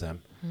 2 of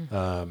them.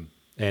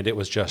 And it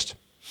was just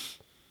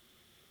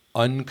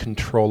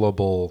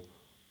uncontrollable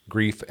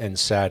grief and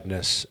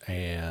sadness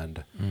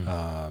and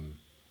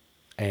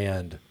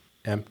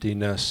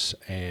emptiness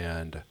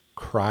and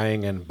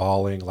crying and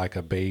bawling like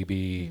a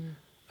baby,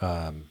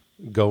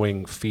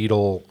 going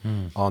fetal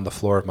on the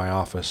floor of my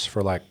office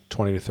for like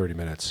 20 to 30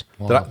 minutes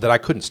that I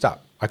couldn't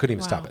stop. I couldn't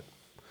even stop it.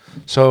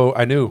 So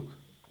I knew,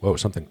 whoa,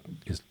 something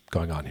is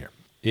going on here.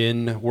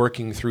 In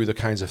working through the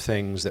kinds of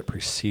things that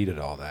preceded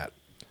all that,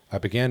 I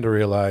began to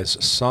realize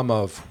some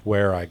of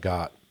where I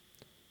got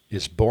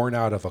is born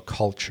out of a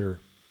culture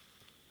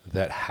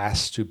that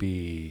has to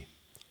be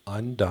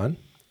undone,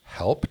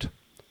 helped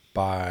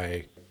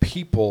by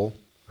people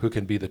who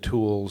can be the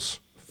tools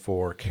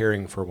for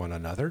caring for one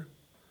another,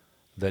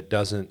 that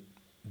doesn't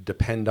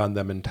depend on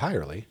them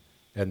entirely,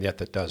 and yet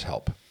that does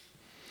help.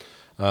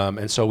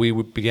 And so we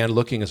began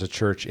looking as a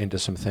church into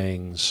some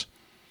things.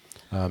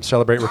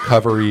 Celebrate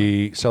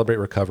Recovery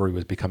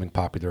was becoming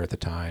popular at the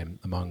time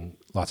among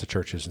lots of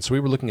churches. And so we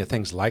were looking at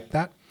things like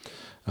that,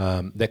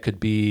 that could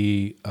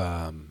be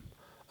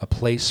a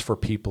place for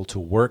people to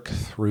work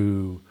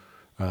through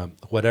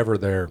whatever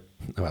their,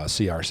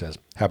 CR says,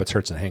 habits,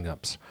 hurts, and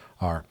hang-ups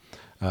are.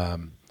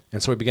 And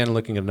so we began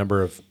looking at a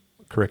number of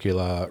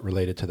curricula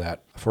related to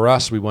that. For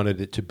us, we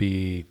wanted it to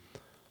be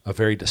a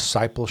very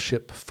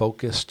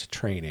discipleship-focused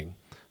training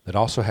that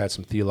also had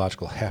some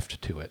theological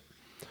heft to it.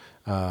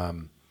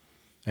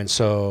 And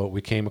so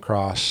we came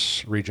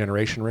across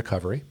Regeneration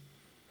Recovery,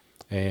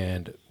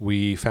 and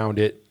we found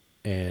it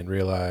and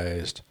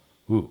realized,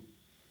 ooh,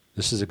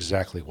 this is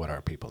exactly what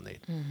our people need.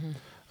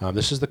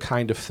 This is the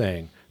kind of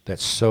thing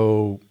that's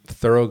so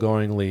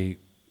thoroughgoingly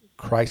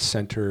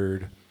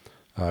Christ-centered,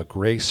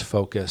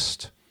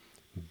 grace-focused,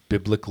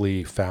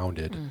 biblically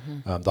founded.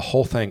 The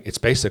whole thing, it's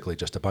basically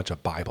just a bunch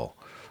of Bible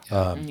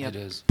It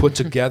is. put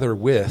together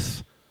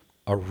with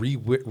a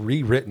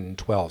rewritten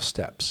 12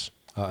 steps.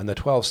 And the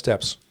 12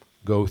 steps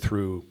go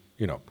through,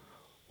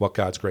 what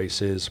God's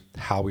grace is,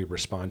 how we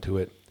respond to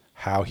it,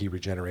 how he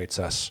regenerates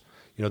us,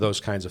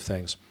 those kinds of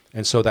things.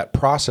 And so that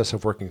process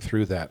of working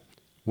through that,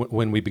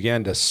 when we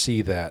began to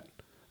see that,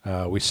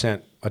 we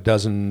sent a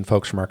dozen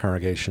folks from our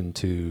congregation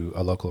to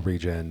a local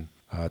regen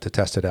to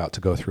test it out,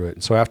 to go through it.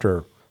 And so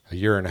after a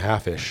year and a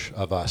half-ish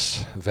of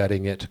us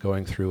vetting it,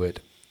 going through it,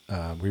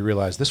 we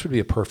realized this would be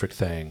a perfect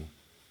thing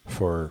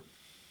for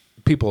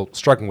people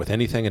struggling with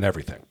anything and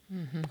everything,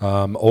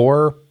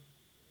 or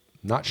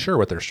not sure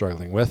what they're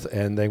struggling with,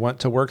 and they want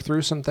to work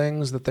through some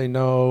things that they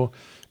know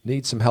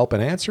need some help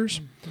and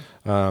answers.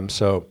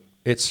 So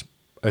it's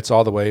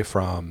all the way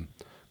from,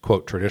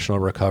 quote, traditional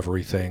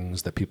recovery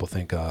things that people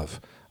think of,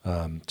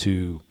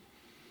 to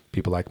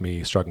people like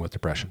me struggling with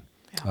depression,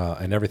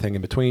 and everything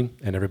in between,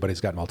 and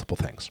everybody's got multiple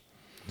things.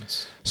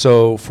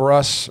 So for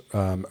us,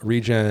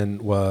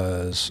 Regen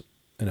was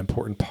an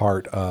important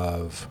part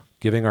of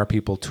giving our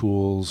people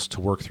tools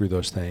to work through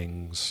those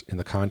things in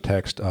the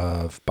context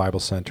of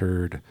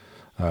Bible-centered,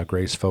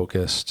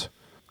 grace-focused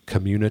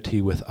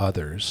community with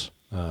others,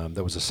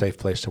 that was a safe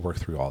place to work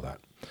through all that.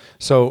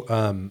 So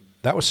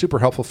that was super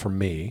helpful for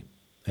me,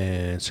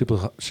 and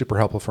super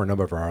helpful for a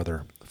number of our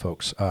other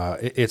folks.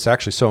 It's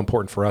actually so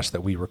important for us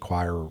that we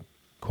require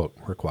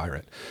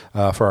it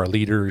for our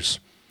leaders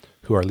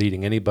who are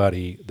leading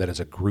anybody that is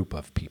a group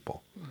of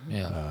people.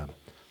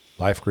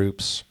 Life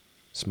groups,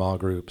 small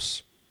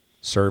groups,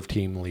 serve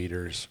team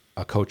leaders,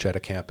 a coach at a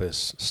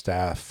campus,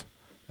 staff,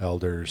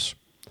 elders.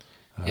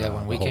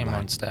 When we came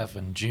on staff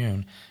in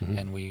June,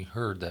 and we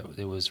heard that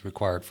it was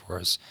required for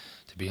us,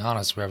 to be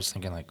honest, I was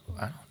thinking, like,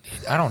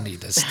 I don't need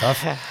this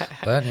stuff.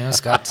 But,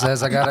 Scott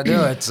says I got to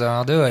do it, so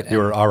I'll do it. You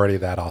were already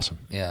that awesome.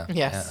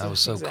 Yes, I was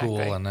so cool,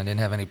 and I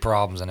didn't have any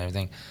problems and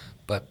everything.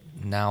 But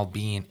now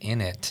being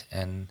in it,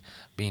 and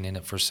being in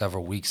it for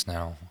several weeks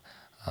now,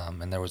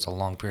 and there was a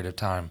long period of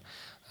time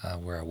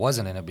where I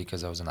wasn't in it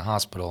because I was in the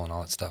hospital and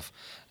all that stuff,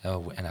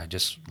 and I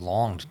just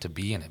longed to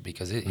be in it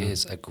because it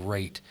is a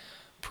great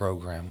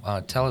program.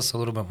 Tell us a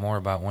little bit more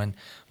about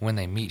when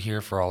they meet here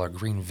for all our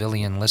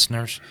Greenvillian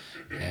listeners,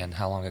 and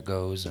how long it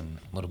goes, and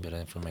a little bit of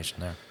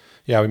information there.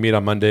 Yeah, we meet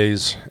on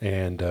Mondays,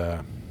 and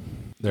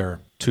there are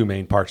two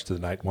main parts to the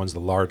night. One's the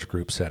large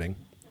group setting.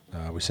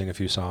 We sing a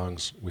few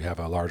songs. We have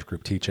a large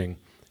group teaching,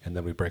 and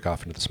then we break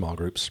off into the small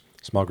groups.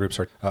 Small groups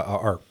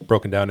are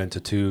broken down into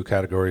two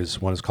categories.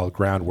 One is called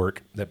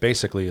groundwork, that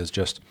basically is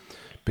just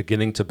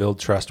beginning to build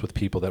trust with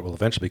people that will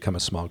eventually become a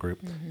small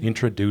group,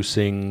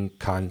 introducing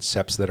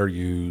concepts that are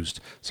used.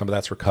 Some of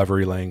that's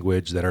recovery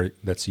language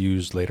that's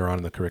used later on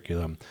in the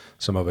curriculum.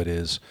 Some of it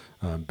is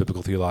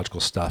biblical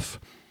theological stuff.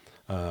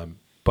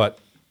 But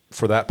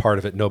for that part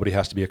of it, nobody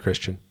has to be a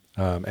Christian.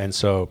 And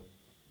so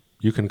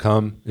you can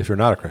come if you're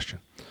not a Christian.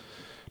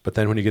 But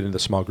then when you get into the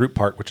small group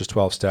part, which is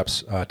 12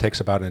 steps,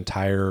 takes about an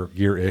entire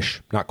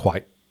year-ish, not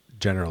quite,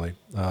 generally.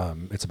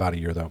 It's about a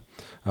year, though.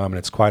 And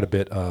it's quite a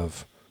bit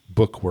of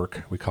book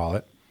work, we call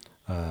it,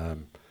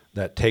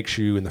 that takes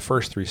you in the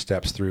first 3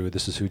 steps through,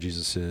 this is who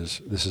Jesus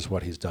is, this is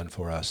what he's done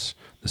for us,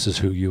 this is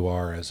who you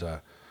are as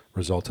a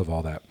result of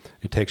all that.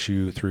 It takes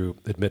you through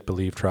admit,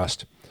 believe,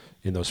 trust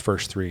in those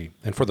first 3.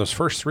 And for those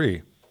first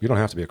 3, you don't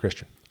have to be a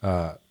Christian.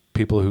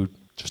 People who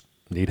just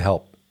need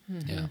help,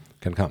 Yeah.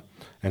 can come.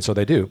 And so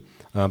they do.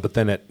 But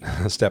then at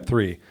step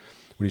 3,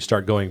 when you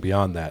start going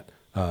beyond that,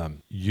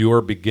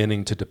 you're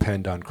beginning to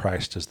depend on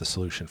Christ as the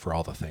solution for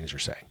all the things you're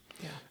saying.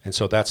 Yeah. And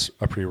so that's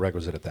a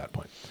prerequisite at that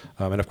point.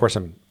 And of course,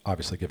 I'm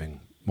obviously giving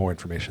more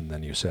information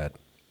than you said.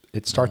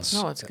 It starts.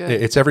 No, it's good.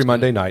 It's every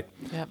Monday night,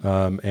 Yep.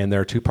 and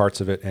there are 2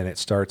 parts of it, and it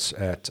starts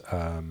at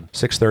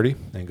 6:30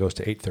 and goes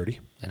to 8:30.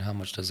 And how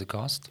much does it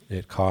cost?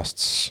 It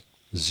costs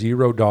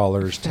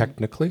 $0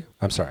 technically.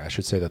 I'm sorry, I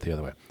should say that the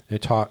other way.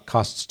 It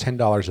costs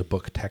 $10 a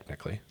book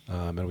technically,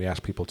 and we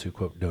ask people to,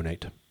 quote,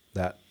 donate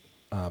that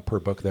per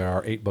book. There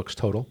are 8 books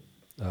total,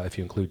 if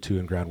you include 2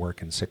 in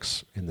groundwork and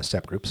 6 in the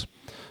step groups.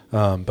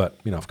 But,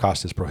 if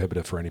cost is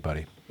prohibitive for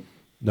anybody,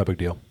 no big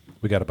deal.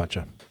 We got a bunch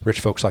of rich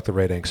folks like the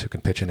Ratinks who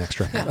can pitch in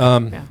extra.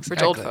 Yeah.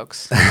 Rich old Exactly.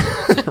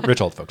 folks. Rich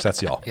old folks,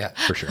 that's y'all, Yeah.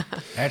 for sure.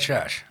 That's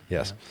Josh.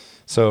 Yes.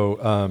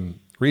 So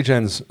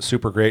Regen's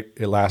super great.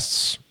 It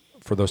lasts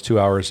for those 2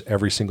 hours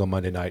every single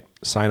Monday night.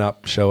 Sign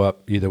up, show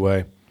up, either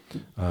way.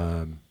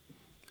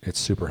 It's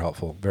super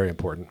helpful, very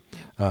important.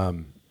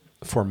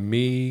 For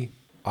me,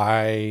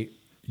 I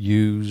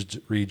used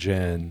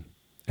Regen,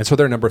 and so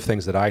there are a number of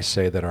things that I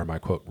say that are my,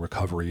 quote,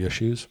 recovery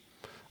issues.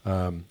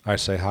 I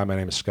say, hi, my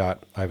name is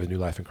Scott. I have a new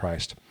life in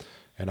Christ,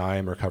 and I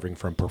am recovering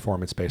from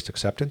performance-based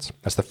acceptance.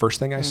 That's the first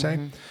thing I say.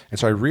 And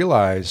so I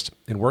realized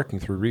in working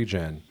through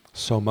Regen,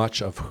 so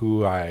much of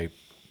who I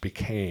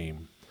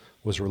became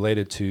was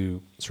related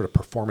to sort of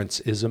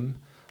performanceism,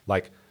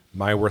 like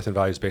my worth and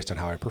value is based on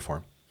how I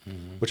perform,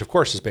 which of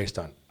course is based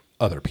on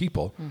other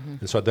people.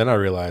 And so then I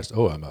realized,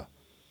 oh,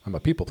 I'm a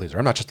people pleaser.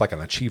 I'm not just like an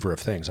achiever of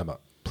things. I'm a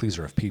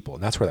pleaser of people.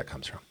 And that's where that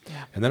comes from.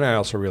 Yeah. And then I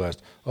also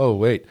realized, oh,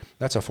 wait,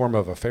 that's a form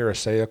of a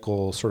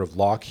Pharisaical sort of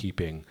law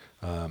keeping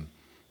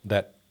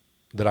that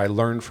I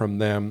learned from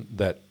them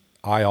that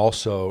I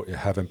also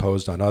have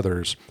imposed on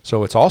others.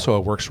 So it's also a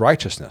works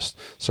righteousness.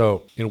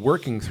 So in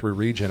working through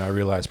Regen, I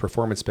realized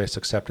performance-based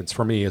acceptance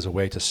for me is a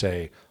way to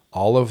say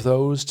all of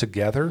those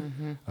together,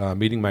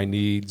 meeting my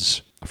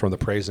needs from the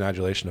praise and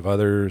adulation of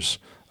others,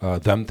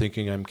 them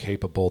thinking I'm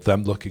capable,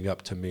 them looking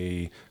up to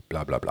me,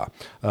 blah, blah, blah.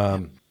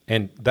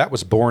 And that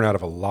was born out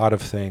of a lot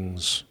of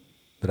things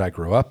that I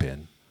grew up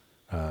in.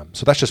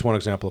 So that's just one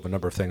example of a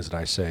number of things that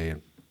I say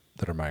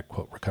that are my,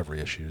 quote,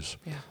 recovery issues.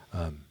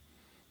 Yeah.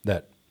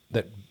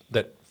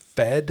 That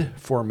fed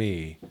for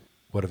me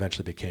what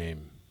eventually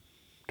became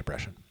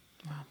depression.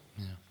 Wow.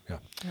 Yeah.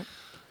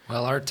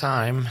 Well, our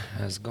time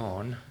has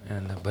gone,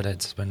 but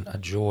it's been a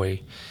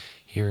joy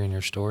hearing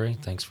your story.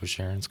 Thanks for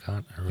sharing,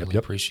 Scott. I really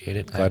Yep. appreciate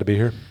it. Glad to be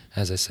here.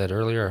 As I said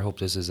earlier, I hope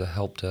this is a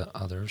help to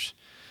others,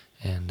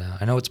 and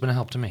I know it's been a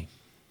help to me.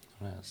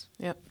 Yes.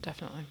 Yep,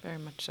 definitely. Very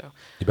much so.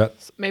 You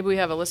bet. Maybe we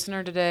have a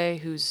listener today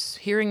who's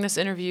hearing this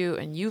interview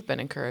and you've been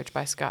encouraged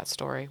by Scott's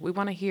story. We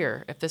want to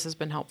hear if this has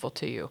been helpful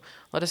to you.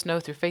 Let us know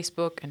through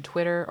Facebook and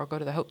Twitter, or go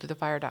to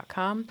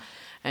thehopethroughthefire.com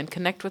and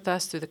connect with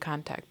us through the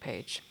contact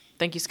page.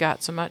 Thank you,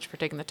 Scott, so much for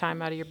taking the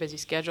time out of your busy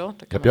schedule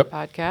to come Yep,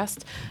 on the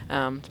podcast.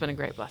 It's been a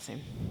great blessing.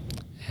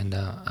 And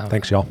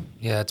Thanks, y'all.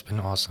 Yeah, it's been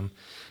awesome.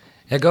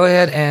 Yeah, go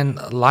ahead and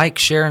like,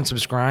 share, and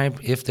subscribe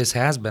if this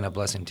has been a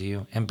blessing to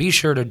you. And be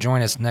sure to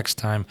join us next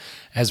time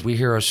as we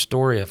hear a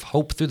story of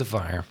hope through the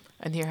fire.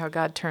 And hear how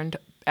God turned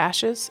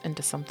ashes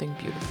into something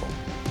beautiful.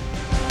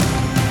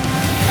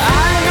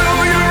 I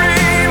know you're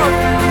able,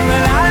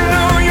 and I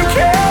know you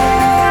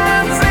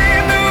can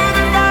see through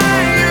the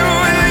fire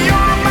with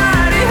your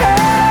mighty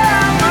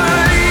hand.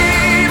 But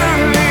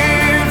even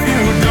if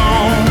you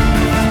don't,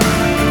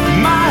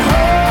 my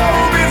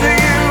hope is in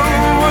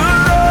you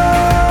alone.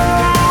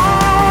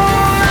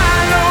 I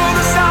know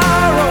the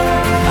sorrow,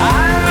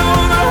 I know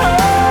the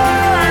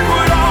hurt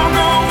would all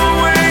go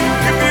away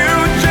if you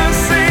just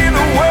say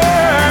the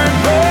word.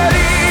 But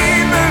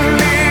even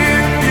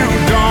if you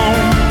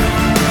don't,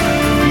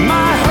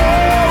 my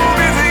hope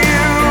is in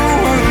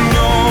you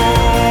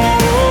alone.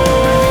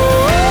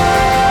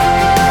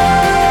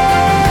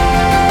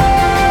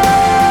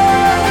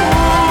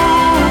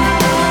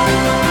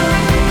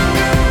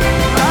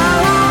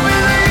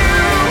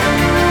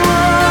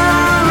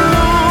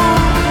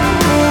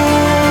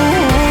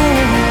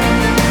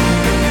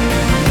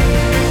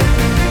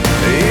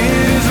 It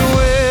is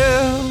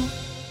well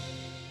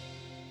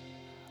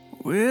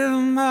with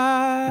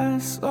my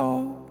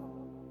soul.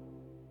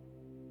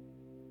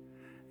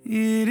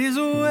 It is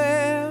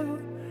well,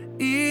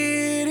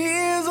 it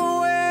is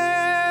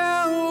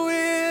well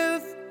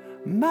with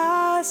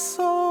my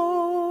soul.